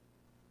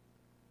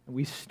 And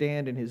we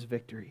stand in His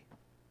victory.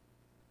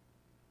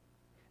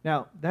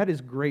 Now, that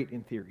is great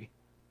in theory.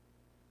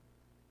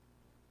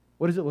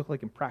 What does it look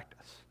like in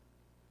practice?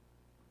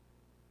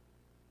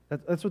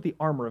 That's what the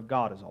armor of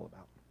God is all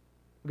about.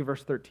 Look at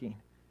verse 13.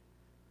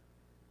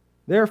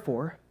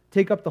 Therefore,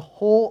 take up the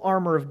whole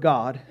armor of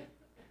God,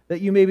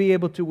 that you may be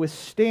able to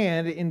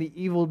withstand in the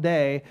evil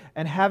day,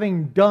 and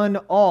having done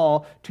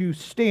all, to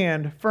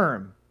stand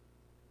firm.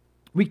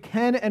 We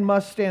can and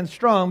must stand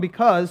strong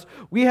because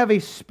we have a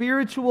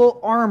spiritual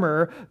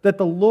armor that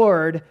the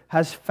Lord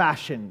has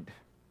fashioned.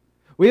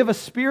 We have a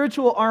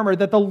spiritual armor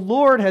that the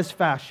Lord has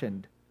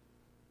fashioned.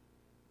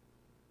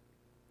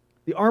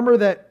 The armor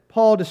that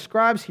Paul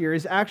describes here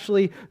is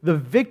actually the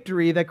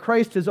victory that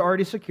Christ has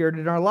already secured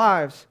in our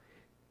lives.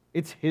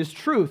 It's His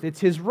truth, it's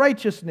His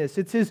righteousness,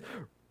 it's His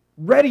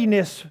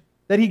readiness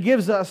that He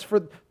gives us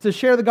to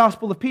share the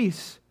gospel of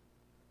peace.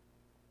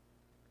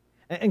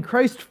 And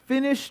Christ's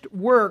finished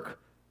work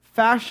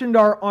fashioned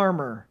our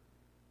armor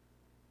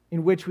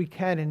in which we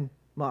can and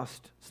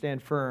must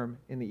stand firm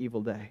in the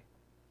evil day.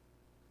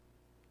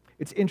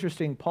 It's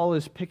interesting, Paul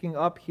is picking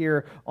up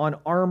here on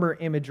armor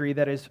imagery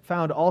that is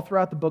found all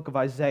throughout the book of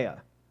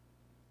Isaiah.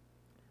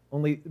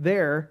 Only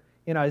there,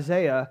 in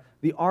Isaiah,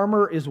 the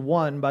armor is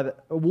worn by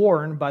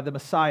the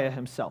Messiah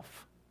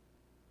Himself.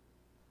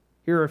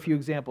 Here are a few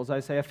examples.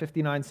 Isaiah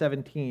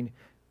 59:17.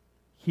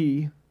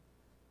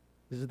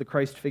 This is the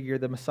Christ figure,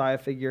 the Messiah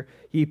figure.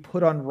 He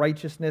put on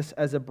righteousness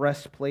as a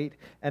breastplate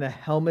and a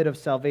helmet of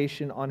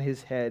salvation on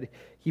His head.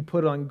 He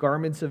put on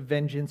garments of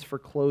vengeance for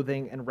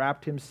clothing and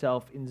wrapped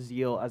Himself in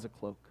zeal as a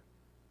cloak.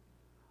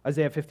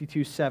 Isaiah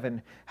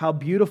 52:7. How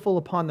beautiful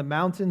upon the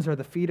mountains are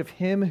the feet of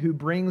Him who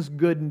brings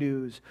good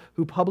news,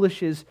 who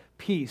publishes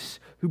peace,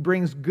 who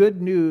brings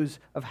good news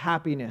of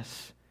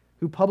happiness,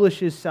 who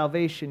publishes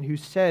salvation, who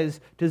says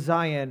to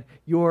Zion,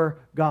 your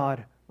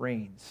God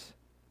reigns.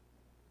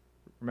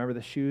 Remember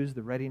the shoes,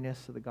 the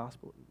readiness of the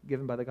gospel,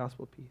 given by the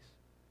gospel of peace.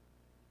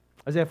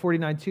 Isaiah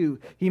 49:2.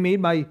 He made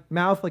my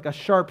mouth like a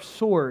sharp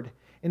sword.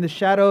 In the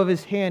shadow of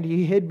His hand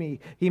He hid me.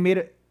 He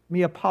made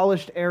me a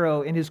polished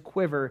arrow. In His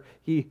quiver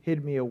He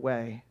hid me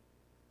away.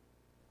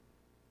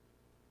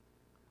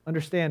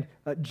 Understand,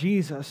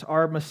 Jesus,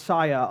 our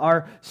Messiah,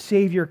 our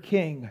Savior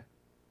King,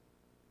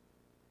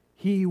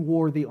 He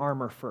wore the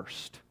armor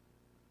first.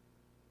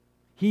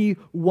 He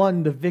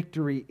won the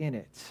victory in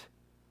it.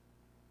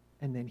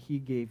 And then He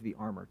gave the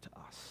armor to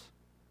us.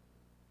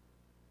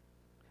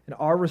 And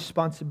our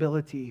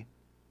responsibility,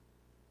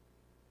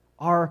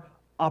 our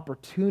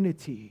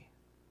opportunity,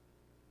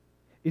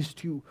 is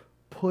to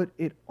put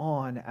it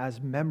on as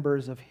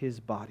members of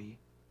His body.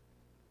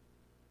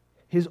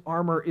 His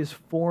armor is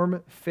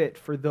form fit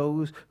for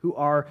those who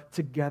are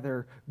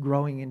together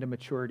growing into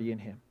maturity in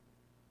Him.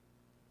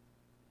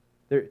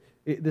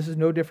 This is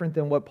no different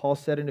than what Paul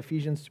said in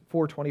Ephesians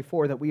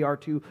 4:24, that we are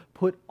to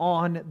put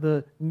on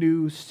the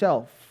new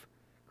self,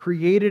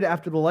 created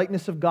after the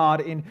likeness of God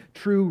in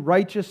true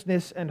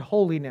righteousness and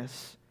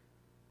holiness.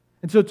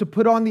 And so to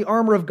put on the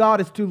armor of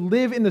God is to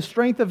live in the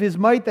strength of His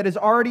might that is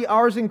already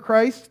ours in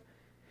Christ,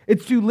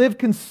 It's to live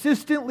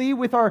consistently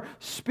with our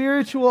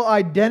spiritual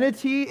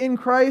identity in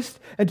Christ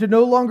and to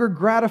no longer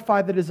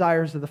gratify the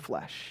desires of the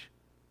flesh.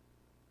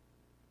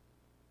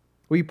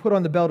 We put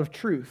on the belt of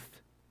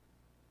truth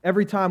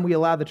every time we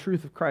allow the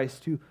truth of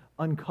Christ to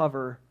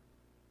uncover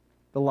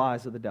the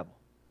lies of the devil.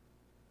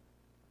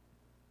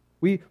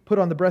 We put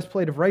on the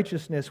breastplate of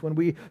righteousness when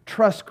we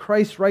trust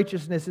Christ's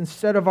righteousness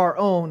instead of our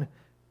own,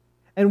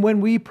 and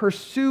when we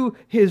pursue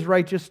His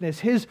righteousness,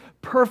 His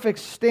perfect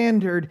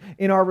standard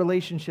in our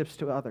relationships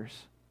to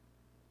others.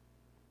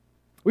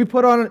 We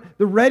put on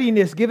the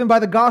readiness given by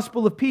the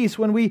gospel of peace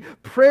when we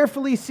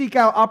prayerfully seek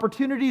out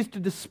opportunities to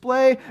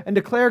display and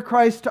declare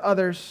Christ to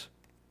others.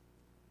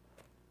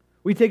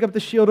 We take up the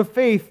shield of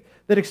faith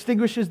that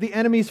extinguishes the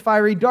enemy's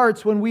fiery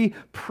darts when we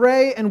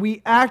pray and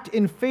we act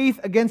in faith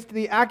against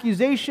the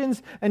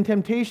accusations and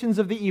temptations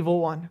of the evil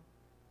one.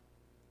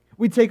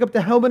 We take up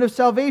the helmet of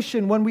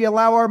salvation when we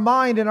allow our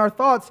mind and our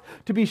thoughts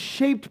to be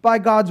shaped by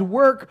God's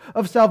work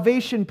of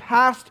salvation,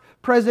 past,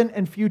 present,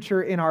 and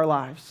future in our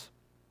lives.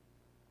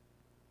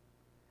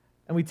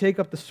 And we take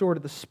up the sword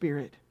of the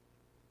Spirit,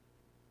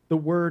 the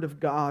Word of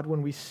God,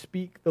 when we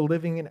speak the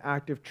living and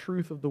active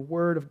truth of the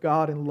Word of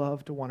God in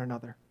love to one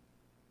another.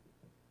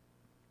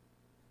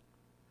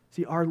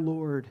 See, our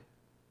Lord,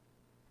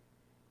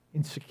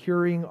 in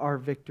securing our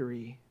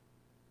victory,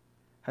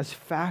 has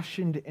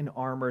fashioned an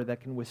armor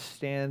that can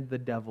withstand the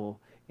devil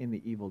in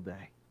the evil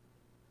day.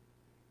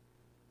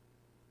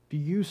 Do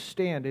you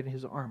stand in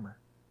His armor?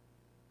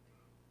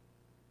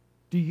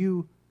 Do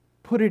you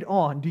put it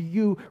on? Do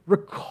you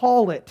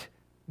recall it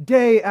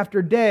day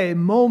after day,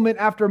 moment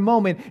after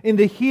moment, in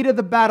the heat of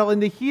the battle,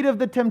 in the heat of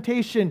the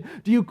temptation?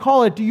 Do you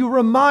call it? Do you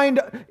remind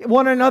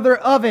one another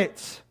of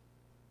it?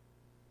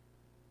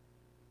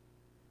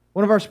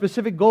 One of our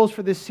specific goals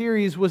for this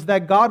series was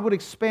that God would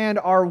expand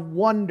our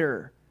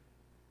wonder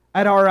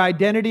at our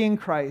identity in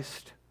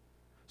Christ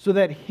so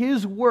that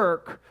His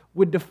work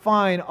would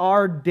define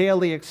our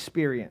daily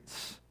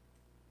experience.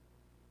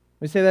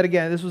 Let me say that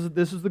again. This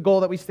was the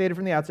goal that we stated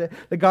from the outset,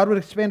 that God would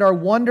expand our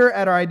wonder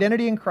at our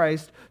identity in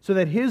Christ so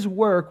that His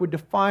work would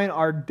define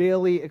our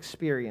daily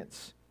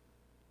experience.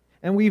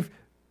 And we've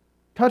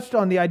touched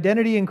on the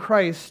identity in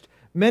Christ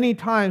many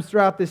times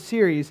throughout this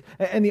series.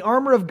 And the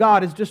armor of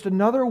God is just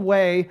another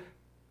way,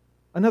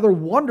 another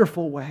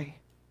wonderful way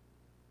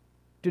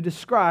to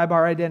describe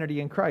our identity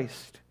in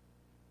Christ.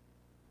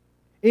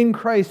 In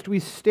Christ we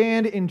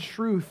stand in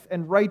truth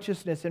and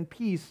righteousness and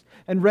peace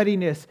and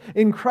readiness.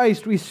 In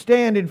Christ we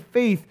stand in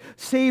faith,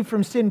 saved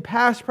from sin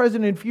past,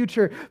 present, and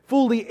future,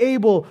 fully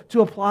able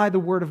to apply the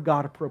Word of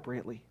God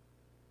appropriately.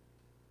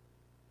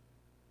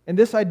 And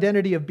this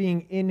identity of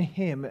being in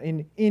Him,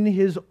 in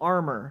His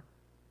armor,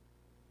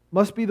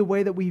 must be the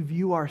way that we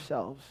view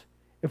ourselves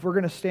if we're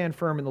going to stand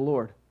firm in the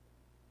Lord.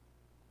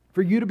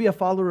 For you to be a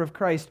follower of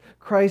Christ,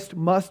 Christ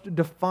must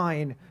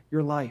define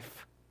your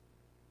life.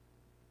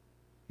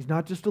 He's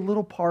not just a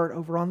little part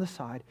over on the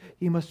side.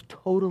 He must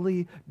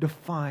totally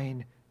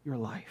define your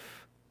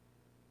life.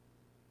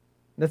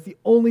 And that's the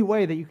only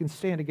way that you can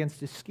stand against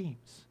His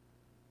schemes.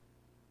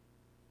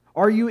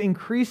 Are you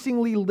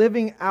increasingly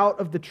living out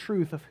of the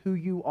truth of who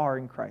you are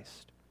in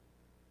Christ?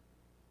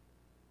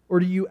 Or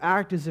do you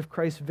act as if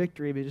Christ's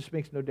victory just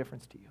makes no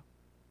difference to you?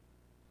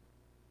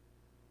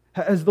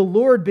 Has the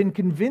Lord been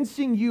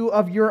convincing you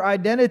of your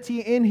identity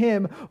in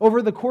Him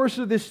over the course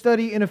of this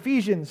study in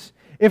Ephesians?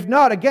 If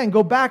not, again,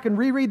 go back and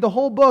reread the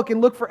whole book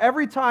and look for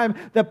every time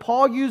that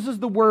Paul uses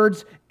the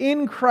words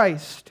 "in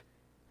Christ,"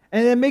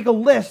 and then make a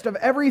list of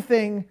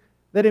everything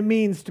that it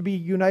means to be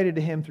united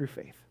to Him through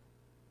faith.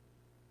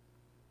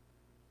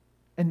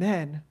 And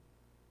then,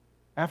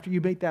 after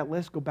you make that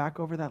list, go back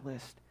over that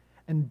list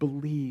and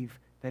believe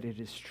that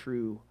it is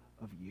true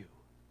of you.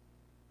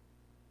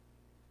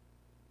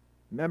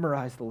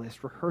 Memorize the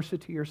list, rehearse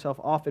it to yourself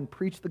often,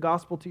 preach the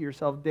gospel to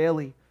yourself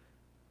daily.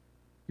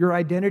 Your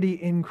identity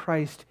in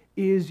Christ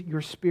is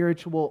your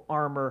spiritual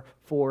armor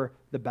for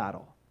the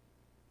battle.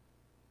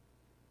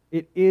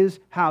 It is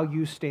how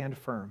you stand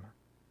firm.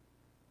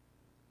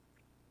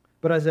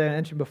 But as I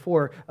mentioned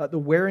before, the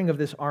wearing of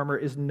this armor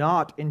is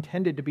not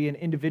intended to be an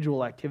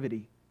individual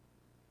activity.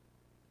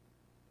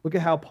 Look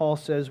at how Paul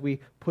says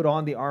we put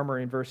on the armor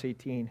in verse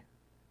 18.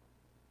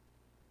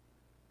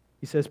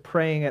 He says,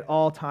 praying at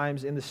all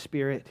times in the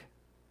Spirit,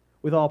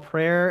 with all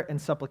prayer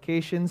and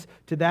supplications.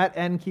 To that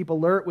end, keep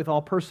alert with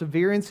all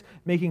perseverance,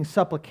 making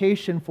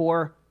supplication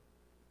for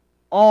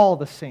all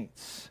the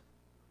saints.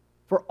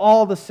 For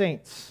all the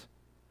saints.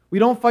 We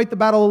don't fight the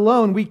battle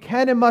alone. We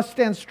can and must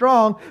stand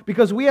strong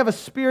because we have a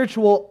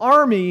spiritual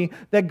army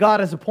that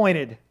God has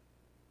appointed.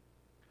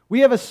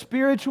 We have a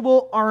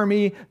spiritual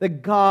army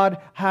that God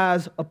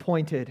has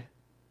appointed.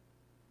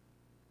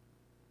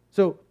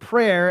 So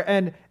prayer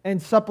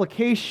and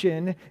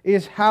supplication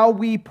is how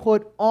we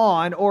put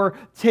on or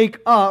take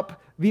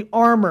up the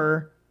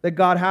armor that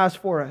God has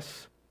for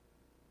us.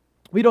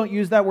 We don't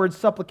use that word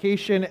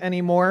supplication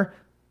anymore.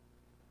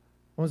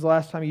 When was the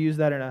last time you used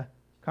that in a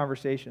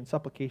conversation?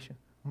 Supplication.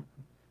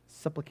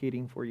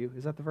 Supplicating for you.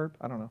 Is that the verb?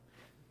 I don't know.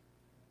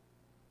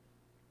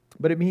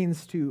 But it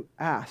means to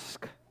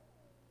ask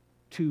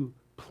to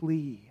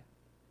plea.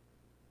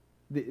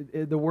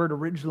 The word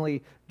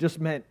originally just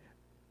meant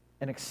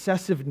an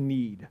excessive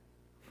need.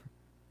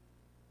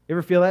 You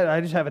ever feel that?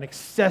 I just have an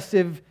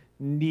excessive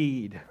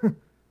need.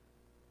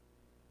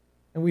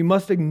 And we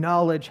must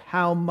acknowledge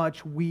how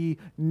much we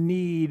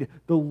need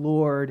the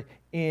Lord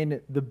in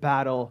the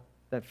battle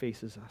that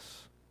faces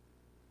us.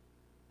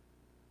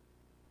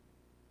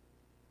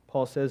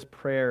 Paul says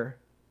prayer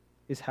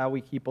is how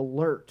we keep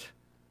alert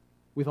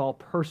with all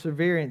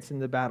perseverance in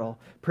the battle.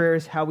 Prayer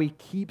is how we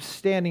keep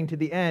standing to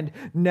the end.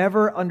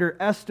 Never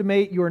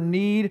underestimate your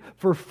need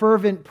for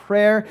fervent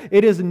prayer.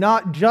 It is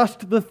not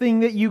just the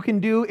thing that you can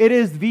do, it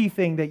is the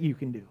thing that you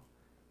can do.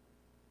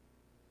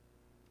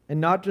 And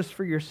not just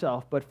for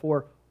yourself, but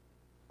for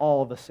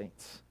all the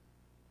saints.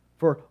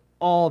 For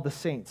all the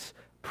saints.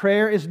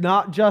 Prayer is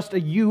not just a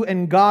you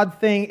and God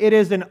thing, it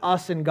is an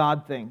us and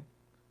God thing.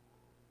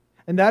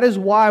 And that is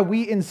why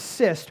we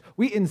insist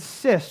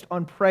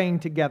on praying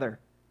together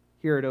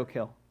here at Oak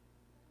Hill.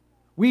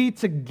 We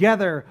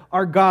together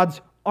are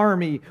God's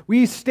army.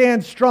 We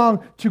stand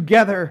strong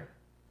together.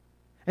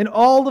 And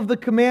all of the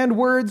command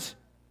words,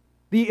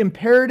 the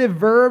imperative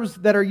verbs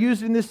that are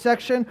used in this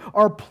section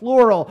are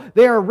plural.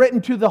 They are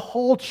written to the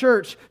whole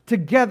church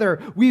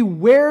together. We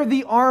wear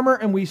the armor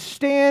and we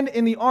stand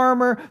in the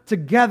armor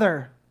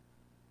together.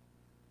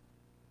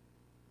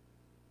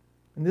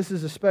 And this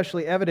is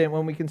especially evident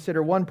when we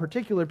consider one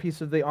particular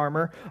piece of the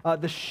armor,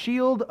 the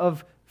shield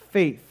of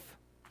faith.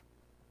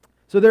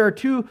 So there are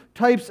two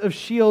types of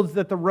shields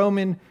that the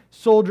Roman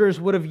soldiers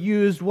would have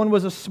used. One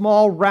was a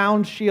small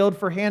round shield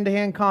for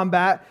hand-to-hand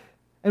combat,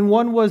 and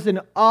one was an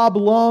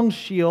oblong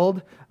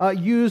shield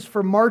used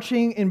for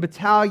marching in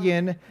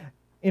battalion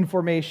in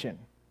formation.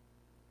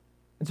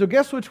 And so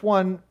guess which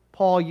one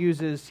Paul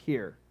uses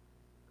here?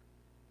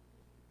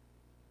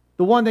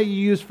 The one that you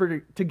use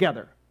for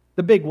together.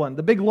 The big one,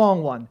 the big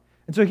long one.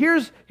 And so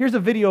here's a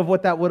video of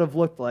what that would have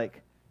looked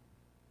like.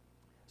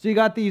 So you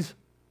got these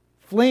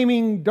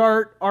flaming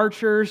dart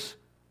archers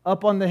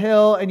up on the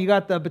hill, and you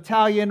got the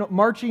battalion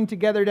marching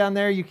together down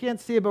there. You can't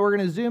see it, but we're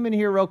going to zoom in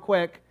here real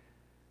quick.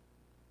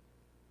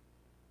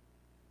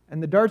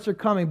 And the darts are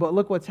coming, but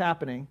look what's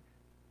happening.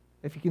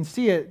 If you can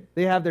see it,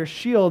 they have their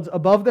shields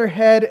above their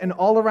head and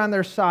all around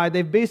their side.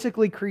 They've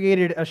basically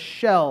created a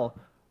shell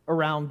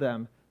around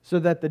them so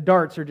that the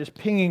darts are just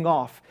pinging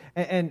off,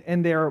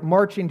 and they're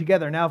marching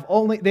together. Now,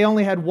 if they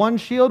only had one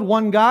shield,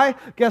 one guy,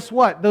 guess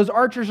what? Those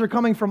archers are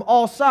coming from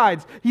all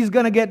sides. He's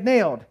going to get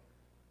nailed.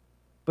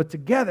 But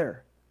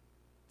together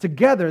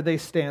they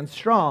stand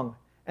strong,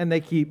 and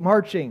they keep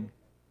marching.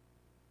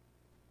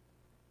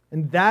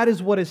 And that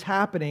is what is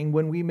happening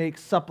when we make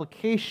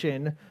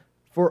supplication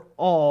for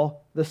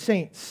all the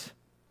saints.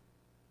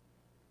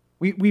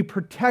 We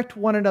protect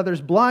one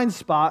another's blind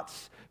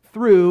spots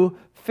through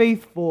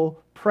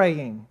faithful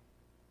praying.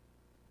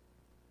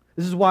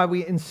 This is why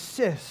we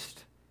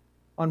insist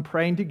on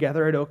praying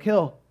together at Oak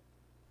Hill.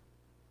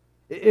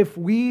 If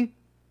we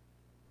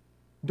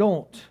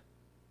don't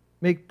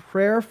make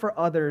prayer for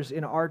others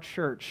in our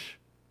church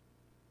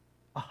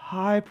a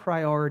high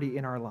priority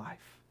in our life,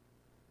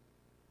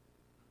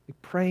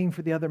 like praying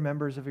for the other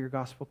members of your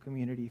gospel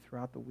community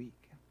throughout the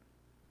week,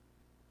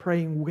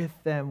 praying with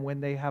them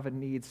when they have a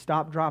need,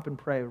 stop, drop, and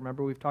pray.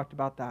 Remember, we've talked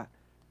about that.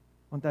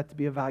 I want that to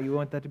be a value. I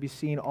want that to be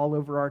seen all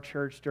over our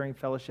church during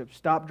fellowship.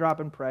 Stop,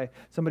 drop, and pray.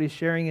 Somebody's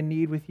sharing a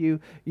need with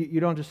you. You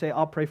don't just say,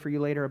 I'll pray for you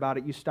later about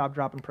it. You stop,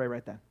 drop, and pray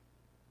right then.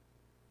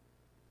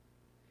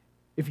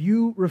 If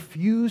you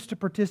refuse to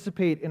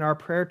participate in our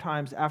prayer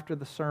times after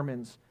the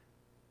sermons,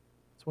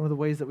 it's one of the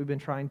ways that we've been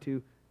trying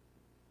to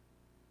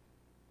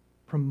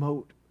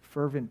promote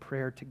fervent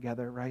prayer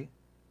together, right?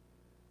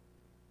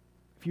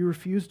 If you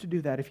refuse to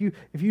do that, if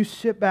you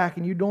sit back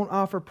and you don't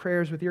offer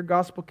prayers with your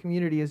gospel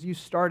community as you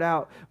start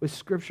out with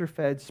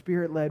scripture-fed,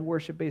 spirit-led,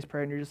 worship-based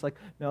prayer, and you're just like,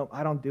 no,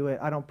 I don't do it.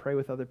 I don't pray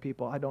with other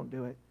people. I don't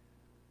do it.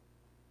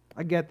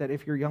 I get that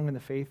if you're young in the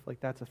faith, like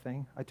that's a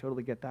thing. I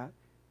totally get that.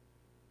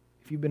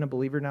 If you've been a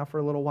believer now for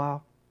a little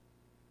while,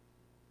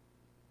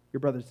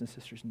 your brothers and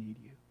sisters need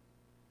you.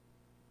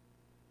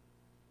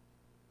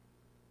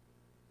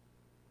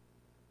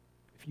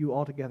 If you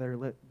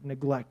altogether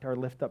neglect our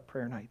lift-up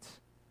prayer nights,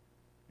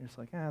 you're just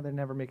like, they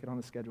never make it on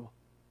the schedule.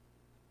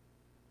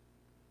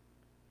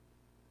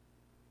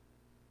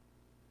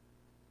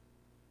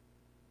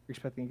 You're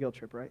expecting a guilt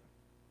trip, right?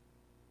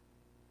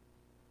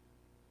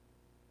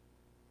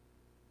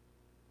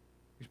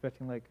 You're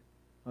expecting like,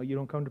 oh, you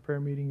don't come to prayer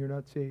meeting, you're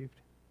not saved.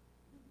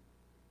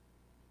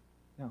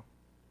 No.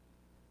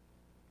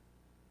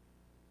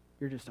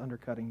 You're just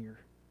undercutting your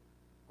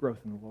growth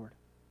in the Lord.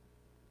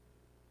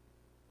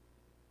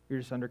 You're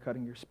just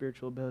undercutting your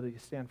spiritual ability to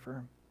stand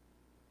firm.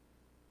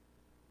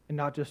 And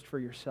not just for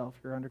yourself,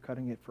 you're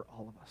undercutting it for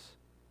all of us.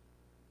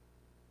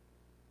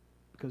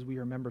 Because we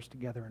are members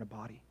together in a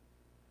body.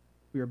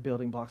 We are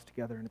building blocks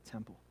together in a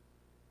temple.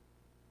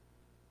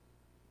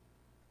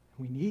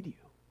 We need you.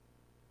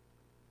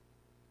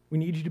 We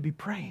need you to be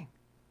praying.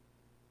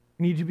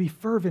 We need you to be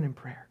fervent in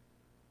prayer.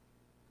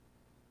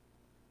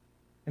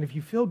 And if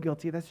you feel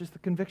guilty, that's just the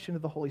conviction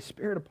of the Holy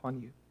Spirit upon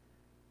you.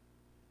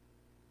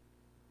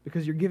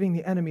 because you're giving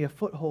the enemy a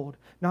foothold,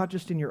 not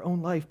just in your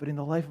own life, but in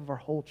the life of our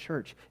whole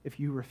church if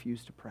you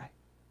refuse to pray.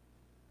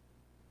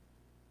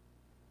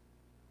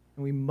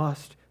 And we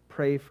must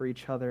pray for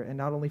each other, and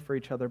not only for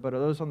each other, but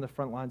those on the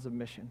front lines of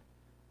mission.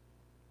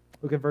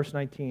 Look at verse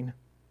 19. It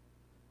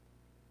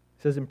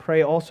says, "And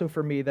pray also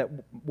for me that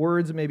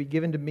words may be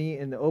given to me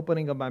in the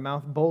opening of my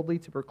mouth boldly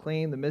to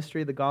proclaim the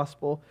mystery of the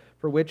gospel,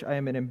 for which I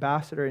am an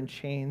ambassador in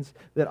chains,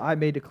 that I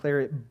may declare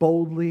it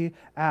boldly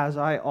as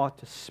I ought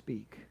to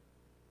speak."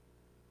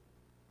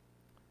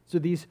 So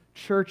these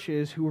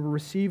churches who were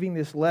receiving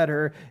this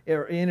letter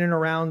in and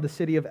around the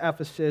city of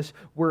Ephesus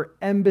were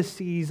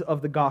embassies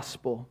of the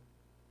gospel.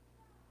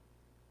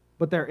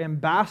 But their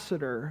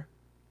ambassador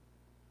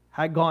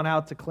had gone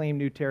out to claim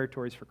new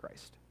territories for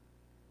Christ.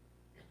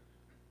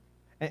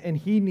 And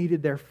he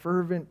needed their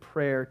fervent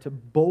prayer to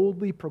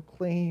boldly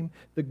proclaim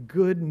the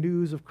good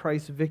news of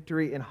Christ's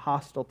victory in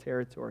hostile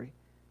territory,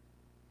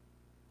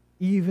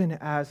 even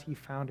as he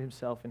found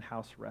himself in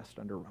house arrest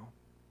under Rome.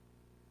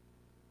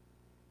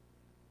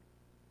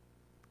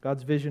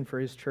 God's vision for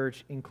his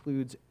church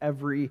includes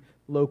every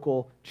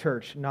local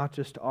church, not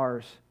just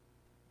ours.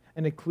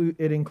 And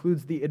it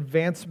includes the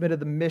advancement of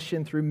the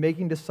mission through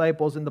making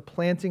disciples and the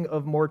planting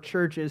of more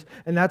churches.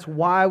 And that's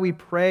why we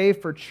pray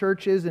for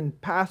churches and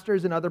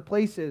pastors in other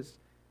places.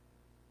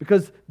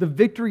 Because the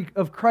victory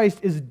of Christ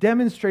is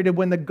demonstrated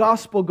when the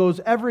gospel goes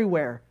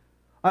everywhere.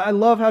 I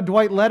love how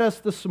Dwight led us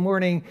this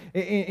morning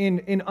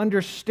in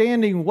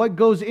understanding what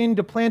goes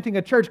into planting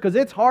a church, because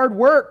it's hard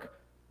work.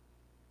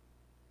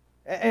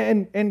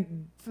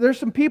 And there's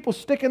some people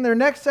sticking their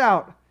necks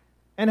out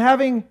and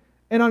having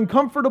an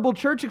uncomfortable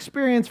church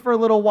experience for a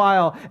little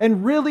while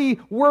and really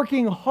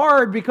working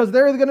hard, because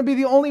they're going to be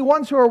the only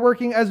ones who are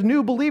working as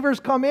new believers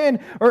come in,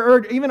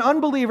 or even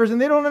unbelievers, and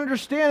they don't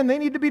understand, and they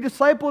need to be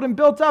discipled and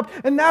built up.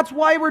 And that's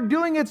why we're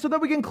doing it, so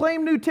that we can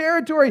claim new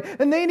territory,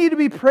 and they need to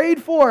be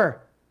prayed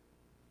for.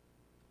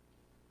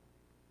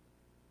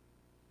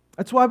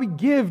 That's why we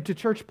give to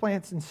church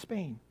plants in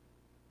Spain,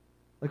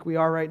 like we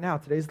are right now.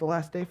 Today's the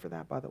last day for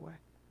that, by the way.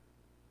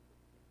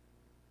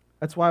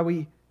 That's why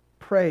we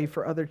pray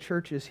for other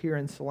churches here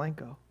in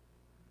Solanco,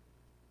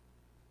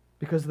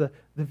 because the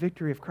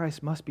victory of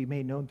Christ must be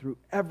made known through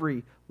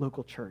every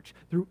local church,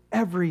 through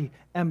every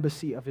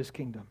embassy of his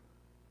kingdom.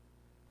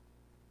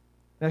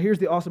 Now here's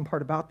the awesome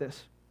part about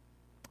this.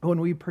 When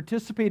we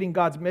participate in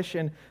God's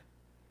mission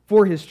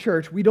for his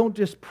church, we don't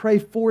just pray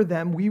for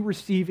them, we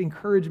receive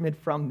encouragement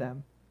from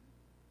them.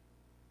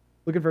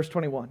 Look at verse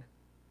 21.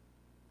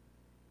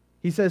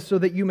 He says, "So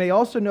that you may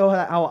also know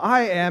how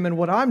I am and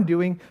what I'm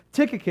doing,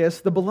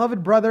 Tychicus, the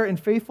beloved brother and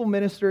faithful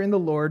minister in the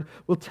Lord,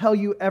 will tell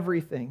you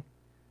everything.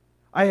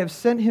 I have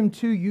sent him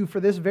to you for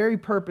this very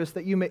purpose,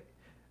 that you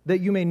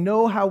may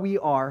know how we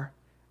are,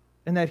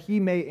 and that he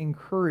may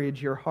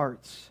encourage your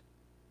hearts."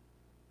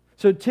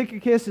 So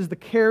Tychicus is the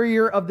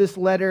carrier of this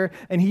letter,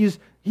 and he's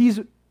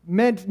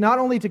meant not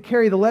only to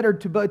carry the letter,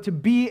 but to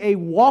be a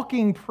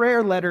walking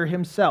prayer letter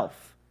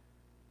himself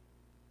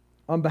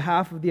on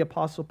behalf of the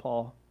Apostle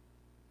Paul,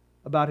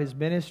 about his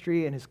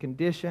ministry and his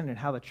condition and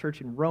how the church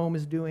in Rome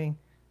is doing.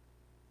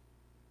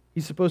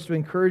 He's supposed to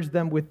encourage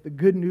them with the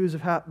good news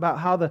of about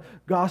how the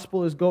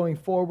gospel is going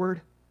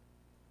forward.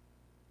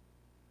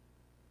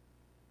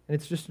 And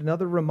it's just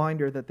another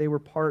reminder that they were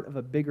part of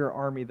a bigger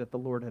army that the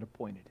Lord had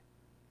appointed.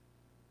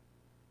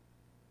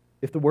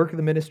 If the work of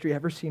the ministry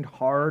ever seemed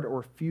hard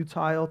or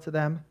futile to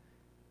them,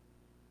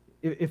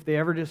 if it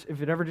ever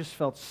just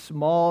felt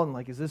small and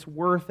like, is this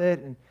worth it?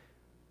 And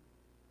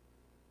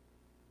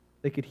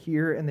they could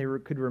hear and they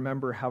could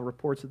remember how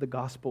reports about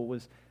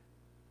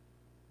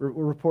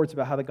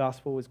how the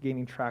gospel was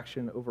gaining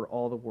traction over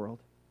all the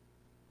world,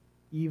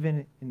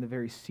 even in the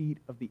very seat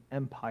of the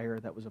empire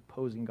that was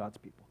opposing God's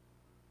people.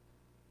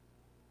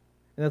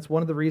 And that's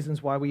one of the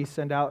reasons why we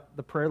send out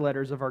the prayer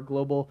letters of our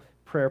global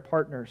prayer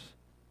partners.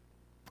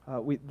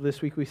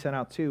 This week we sent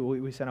out two.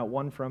 We sent out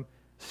one from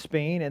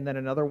Spain and then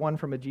another one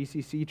from a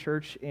GCC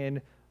church in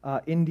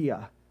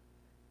India.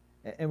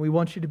 And we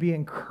want you to be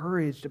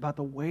encouraged about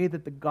the way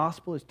that the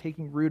gospel is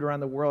taking root around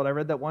the world. I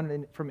read that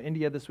one from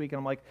India this week, and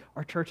I'm like,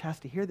 our church has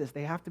to hear this.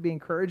 They have to be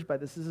encouraged by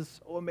this. This is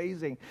so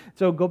amazing.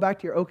 So go back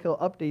to your Oak Hill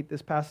update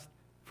this past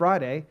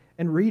Friday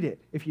and read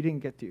it if you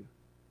didn't get to,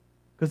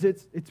 because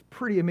it's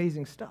pretty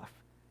amazing stuff.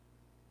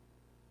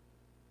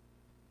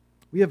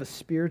 We have a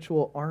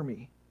spiritual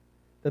army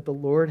that the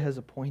Lord has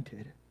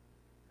appointed.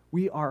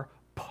 We are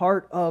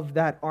part of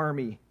that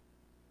army.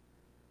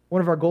 One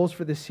of our goals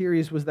for this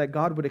series was that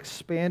God would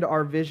expand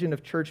our vision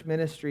of church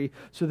ministry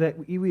so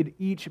that we would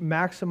each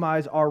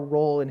maximize our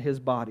role in his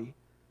body.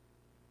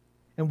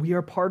 And we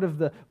are part of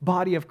the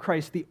body of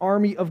Christ, the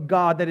army of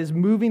God that is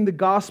moving the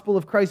gospel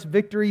of Christ's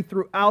victory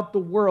throughout the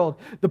world.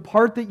 The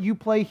part that you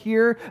play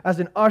here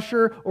as an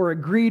usher or a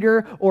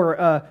greeter or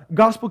a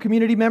gospel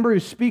community member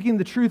who's speaking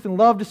the truth and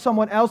love to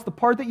someone else, the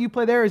part that you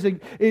play there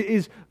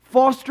is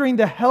fostering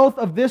the health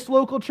of this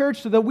local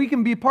church so that we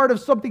can be part of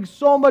something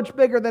so much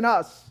bigger than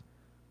us.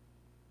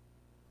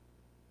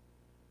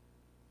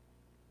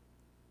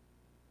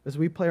 As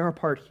we play our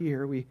part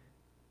here, we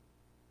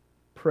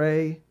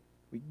pray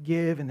We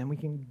give, and then we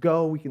can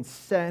go, we can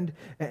send.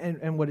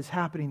 And what is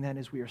happening then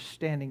is we are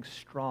standing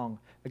strong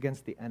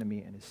against the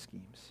enemy and his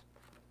schemes.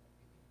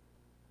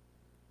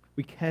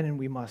 We can and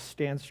we must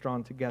stand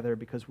strong together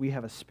because we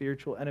have a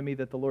spiritual enemy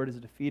that the Lord has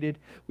defeated.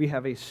 We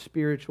have a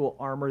spiritual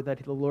armor that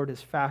the Lord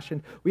has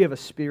fashioned. We have a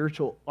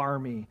spiritual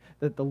army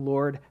that the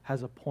Lord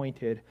has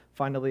appointed.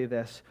 Finally,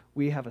 this,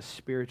 we have a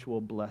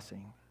spiritual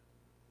blessing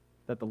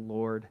that the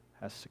Lord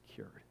has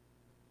secured.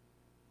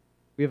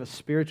 We have a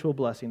spiritual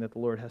blessing that the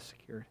Lord has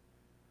secured.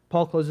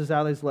 Paul closes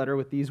out his letter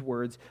with these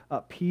words,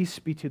 peace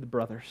be to the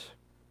brothers,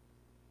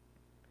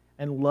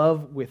 and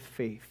love with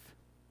faith.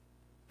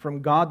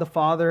 From God the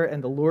Father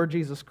and the Lord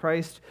Jesus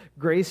Christ,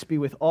 grace be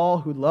with all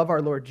who love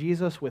our Lord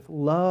Jesus with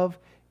love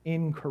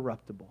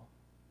incorruptible.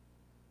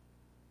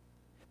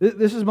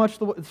 This is much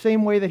the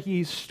same way that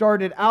he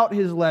started out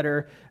his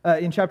letter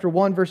in chapter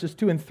 1, verses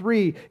 2 and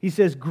 3. He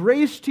says,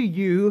 grace to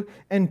you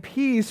and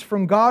peace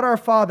from God our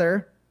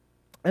Father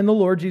and the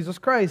Lord Jesus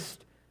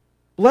Christ.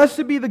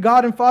 Blessed be the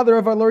God and Father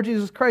of our Lord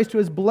Jesus Christ, who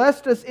has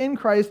blessed us in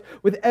Christ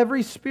with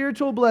every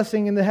spiritual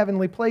blessing in the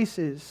heavenly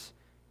places.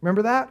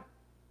 Remember that?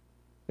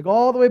 Like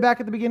all the way back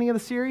at the beginning of the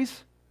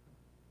series?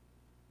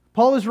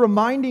 Paul is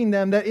reminding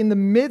them that in the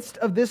midst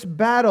of this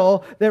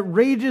battle that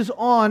rages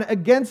on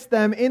against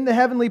them in the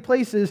heavenly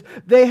places,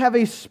 they have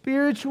a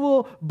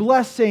spiritual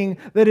blessing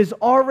that is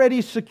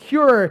already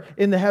secure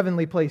in the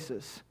heavenly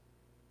places.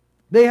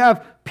 They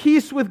have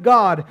peace with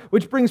God,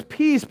 which brings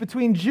peace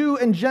between Jew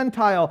and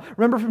Gentile.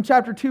 Remember from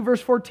chapter 2,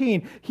 verse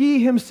 14,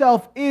 He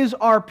Himself is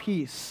our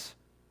peace.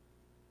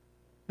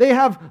 They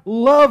have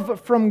love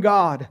from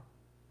God.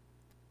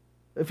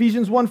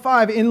 Ephesians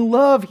 1:5, in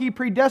love He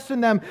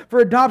predestined them for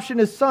adoption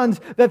as sons,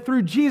 that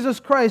through Jesus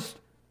Christ,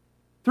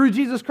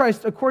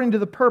 according to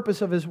the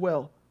purpose of His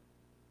will.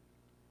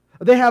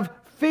 They have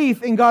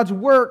faith in God's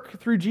work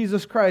through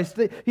Jesus Christ.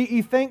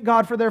 He thanked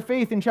God for their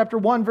faith in chapter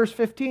 1, verse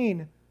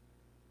 15.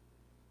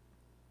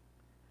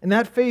 And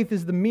that faith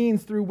is the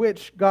means through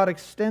which God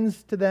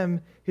extends to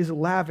them His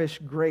lavish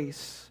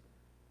grace.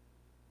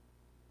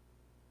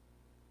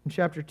 In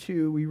chapter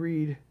 2, we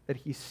read that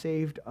He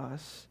saved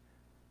us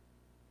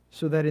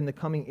so that in the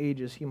coming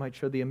ages He might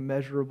show the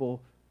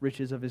immeasurable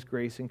riches of His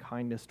grace and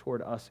kindness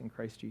toward us in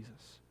Christ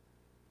Jesus.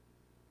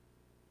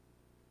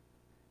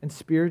 And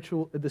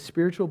the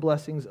spiritual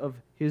blessings of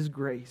His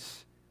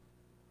grace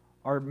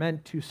are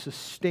meant to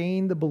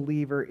sustain the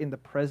believer in the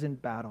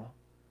present battle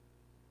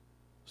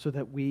so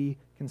that we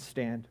can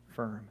stand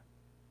firm.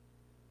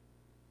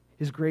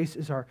 His grace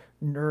is our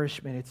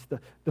nourishment. It's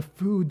the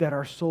food that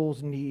our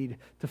souls need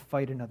to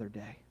fight another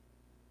day.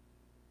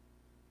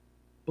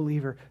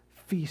 Believer,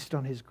 feast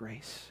on His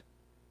grace.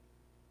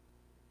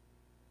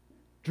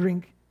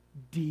 Drink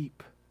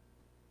deep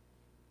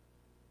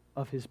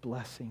of His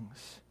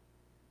blessings.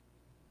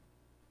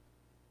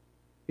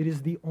 It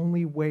is the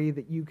only way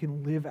that you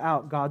can live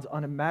out God's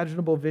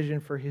unimaginable vision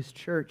for His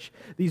church.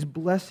 These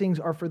blessings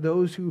are for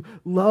those who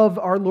love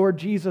our Lord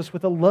Jesus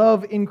with a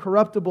love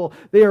incorruptible.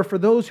 They are for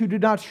those who do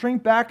not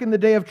shrink back in the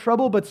day of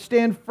trouble, but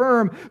stand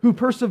firm, who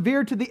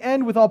persevere to the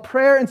end with all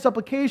prayer and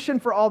supplication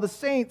for all the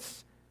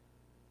saints.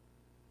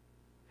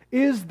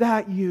 Is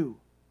that you?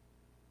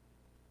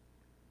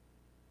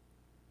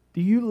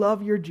 Do you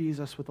love your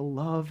Jesus with a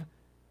love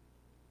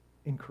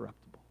incorruptible?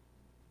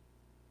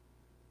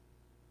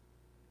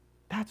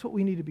 That's what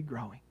we need to be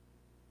growing.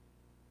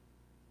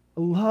 A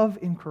love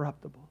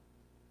incorruptible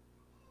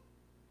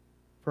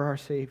for our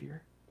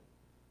Savior.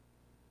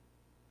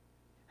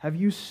 Have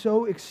you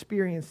so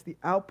experienced the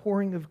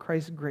outpouring of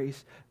Christ's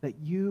grace that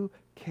you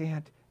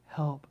can't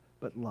help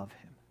but love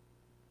Him?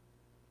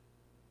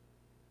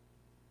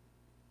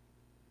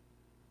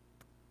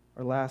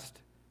 Our last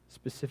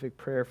specific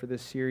prayer for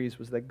this series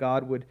was that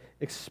God would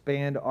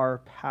expand our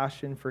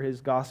passion for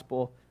His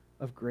gospel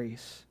of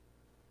grace,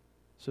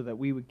 so that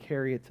we would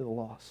carry it to the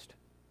lost.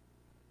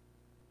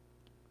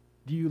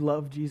 Do you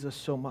love Jesus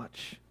so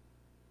much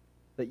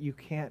that you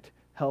can't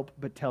help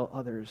but tell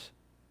others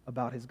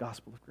about His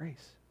gospel of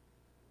grace?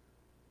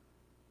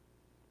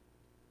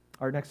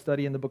 Our next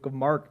study in the book of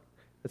Mark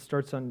that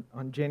starts on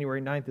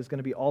January 9th is going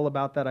to be all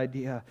about that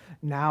idea.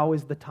 Now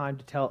is the time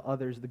to tell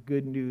others the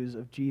good news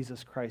of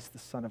Jesus Christ, the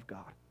Son of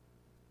God.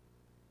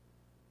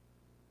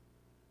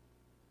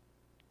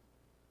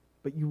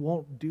 But you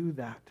won't do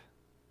that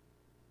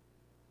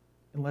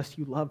unless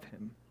you love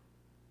Him,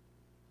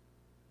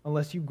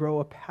 unless you grow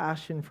a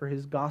passion for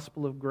His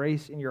gospel of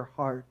grace in your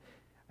heart.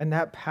 And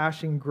that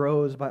passion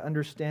grows by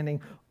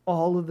understanding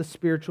all of the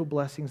spiritual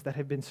blessings that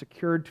have been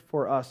secured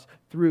for us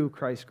through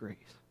Christ's grace.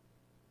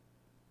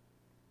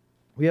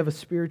 We have a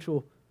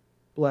spiritual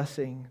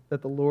blessing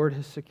that the Lord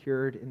has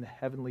secured in the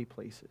heavenly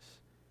places.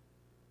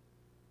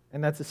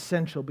 And that's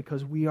essential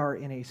because we are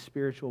in a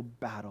spiritual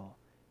battle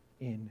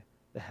in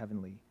the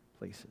heavenly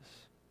places.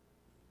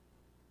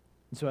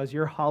 And so as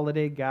your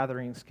holiday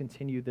gatherings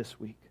continue this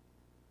week,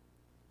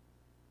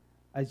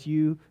 as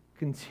you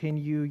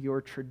continue your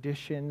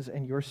traditions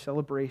and your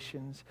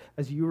celebrations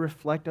as you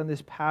reflect on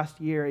this past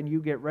year and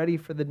you get ready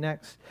for the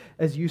next,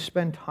 as you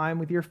spend time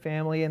with your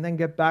family and then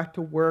get back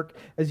to work,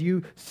 as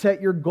you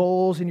set your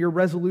goals and your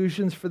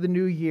resolutions for the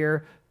new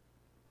year.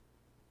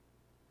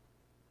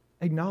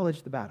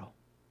 Acknowledge the battle.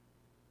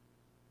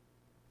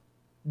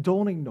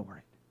 Don't ignore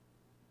it.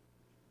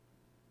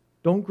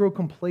 Don't grow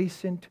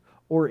complacent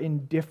or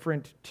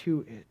indifferent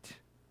to it.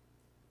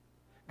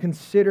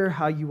 Consider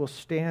how you will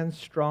stand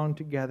strong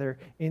together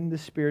in the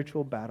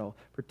spiritual battle,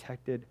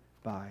 protected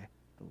by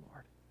the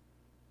Lord.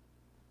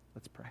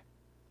 Let's pray.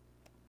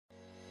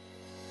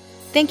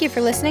 Thank you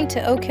for listening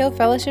to Oak Hill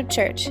Fellowship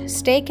Church.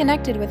 Stay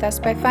connected with us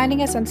by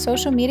finding us on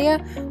social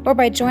media or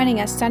by joining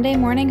us Sunday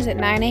mornings at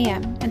 9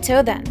 a.m.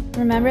 Until then,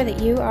 remember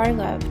that you are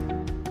loved.